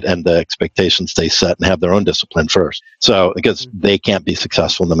communicate and the expectations they set, and have their own discipline first. So, because they can't be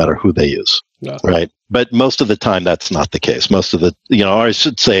successful no matter who they use, right? But most of the time, that's not the case. Most of the, or I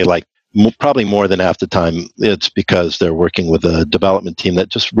should say, like, probably more than half the time, it's because they're working with a development team that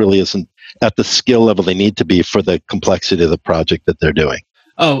just really isn't at the skill level they need to be for the complexity of the project that they're doing.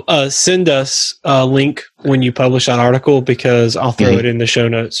 Send us a link when you publish that article, because I'll throw it in the show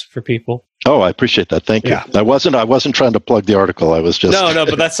notes for people. Oh, I appreciate that. Thank you. I wasn't trying to plug the article. I was just no.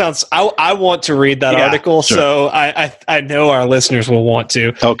 But that sounds. I want to read that article, sure. So I know our listeners will want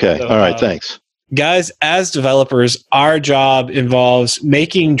to. Okay. So, all right. Thanks. Guys, as developers, our job involves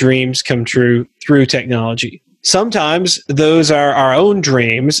making dreams come true through technology. Sometimes those are our own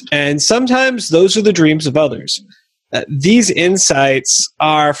dreams, and sometimes those are the dreams of others. These insights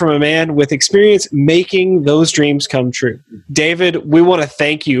are from a man with experience making those dreams come true. David, we want to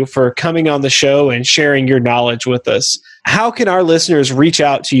thank you for coming on the show and sharing your knowledge with us. How can our listeners reach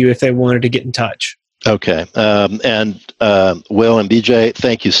out to you if they wanted to get in touch? Okay. And Will and BJ,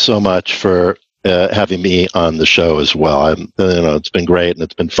 thank you so much for having me on the show as well. It's been great and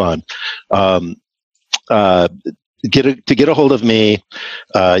it's been fun. To get a hold of me,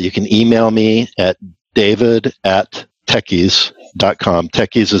 you can email me at david@techies.com.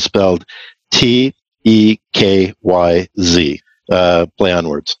 Techies is spelled TEKYZ, play on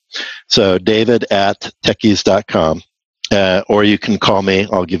words. So david@techies.com. Or you can call me.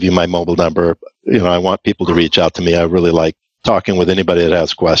 I'll give you my mobile number. I want people to reach out to me. I really like talking with anybody that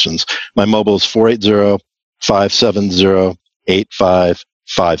has questions. My mobile is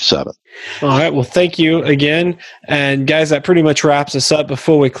 480-570-8557. All right. Well, thank you again. And guys, that pretty much wraps us up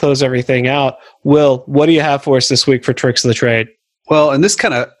before we close everything out. Will, what do you have for us this week for Tricks of the Trade? Well, and this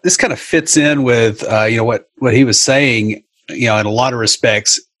kind of fits in with what he was saying, in a lot of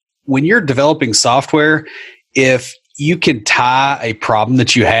respects. When you're developing software, if you can tie a problem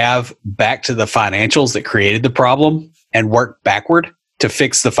that you have back to the financials that created the problem and work backward to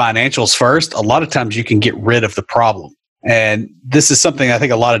fix the financials first, a lot of times you can get rid of the problem. And this is something I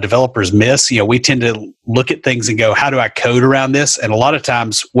think a lot of developers miss. We tend to look at things and go, how do I code around this? And a lot of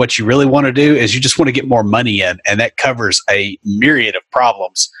times what you really want to do is you just want to get more money in, and that covers a myriad of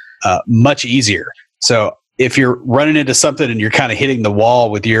problems much easier. So if you're running into something and you're kind of hitting the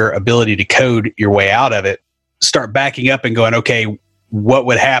wall with your ability to code your way out of it, start backing up and going, okay, what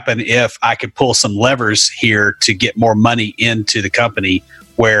would happen if I could pull some levers here to get more money into the company,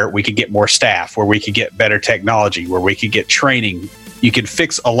 where we could get more staff, where we could get better technology, where we could get training. You can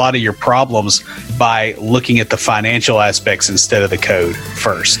fix a lot of your problems by looking at the financial aspects instead of the code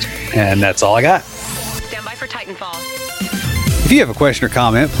first. And that's all I got. Stand by for Titanfall. If you have a question or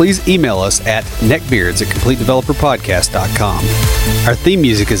comment, please email us at neckbeards@CompleteDeveloperPodcast.com. Our theme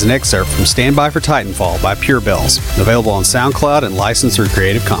music is an excerpt from Stand By for Titanfall by Pure Bells, available on SoundCloud and licensed through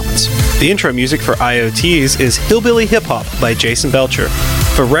Creative Commons. The intro music for IoTease is Hillbilly Hip Hop by Jason Belcher.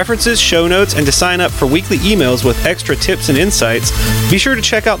 For references, show notes, and to sign up for weekly emails with extra tips and insights, be sure to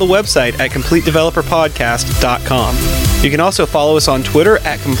check out the website at CompleteDeveloperPodcast.com. You can also follow us on Twitter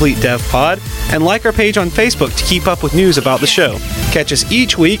at CompleteDevPod and like our page on Facebook to keep up with news about the show. Catch us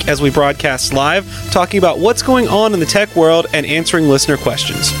each week as we broadcast live, talking about what's going on in the tech world and answering listener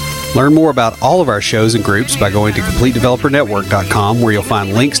questions. Learn more about all of our shows and groups by going to CompleteDeveloperNetwork.com, where you'll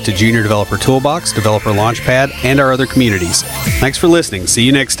find links to Junior Developer Toolbox, Developer Launchpad, and our other communities. Thanks for listening. See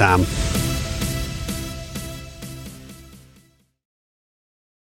you next time.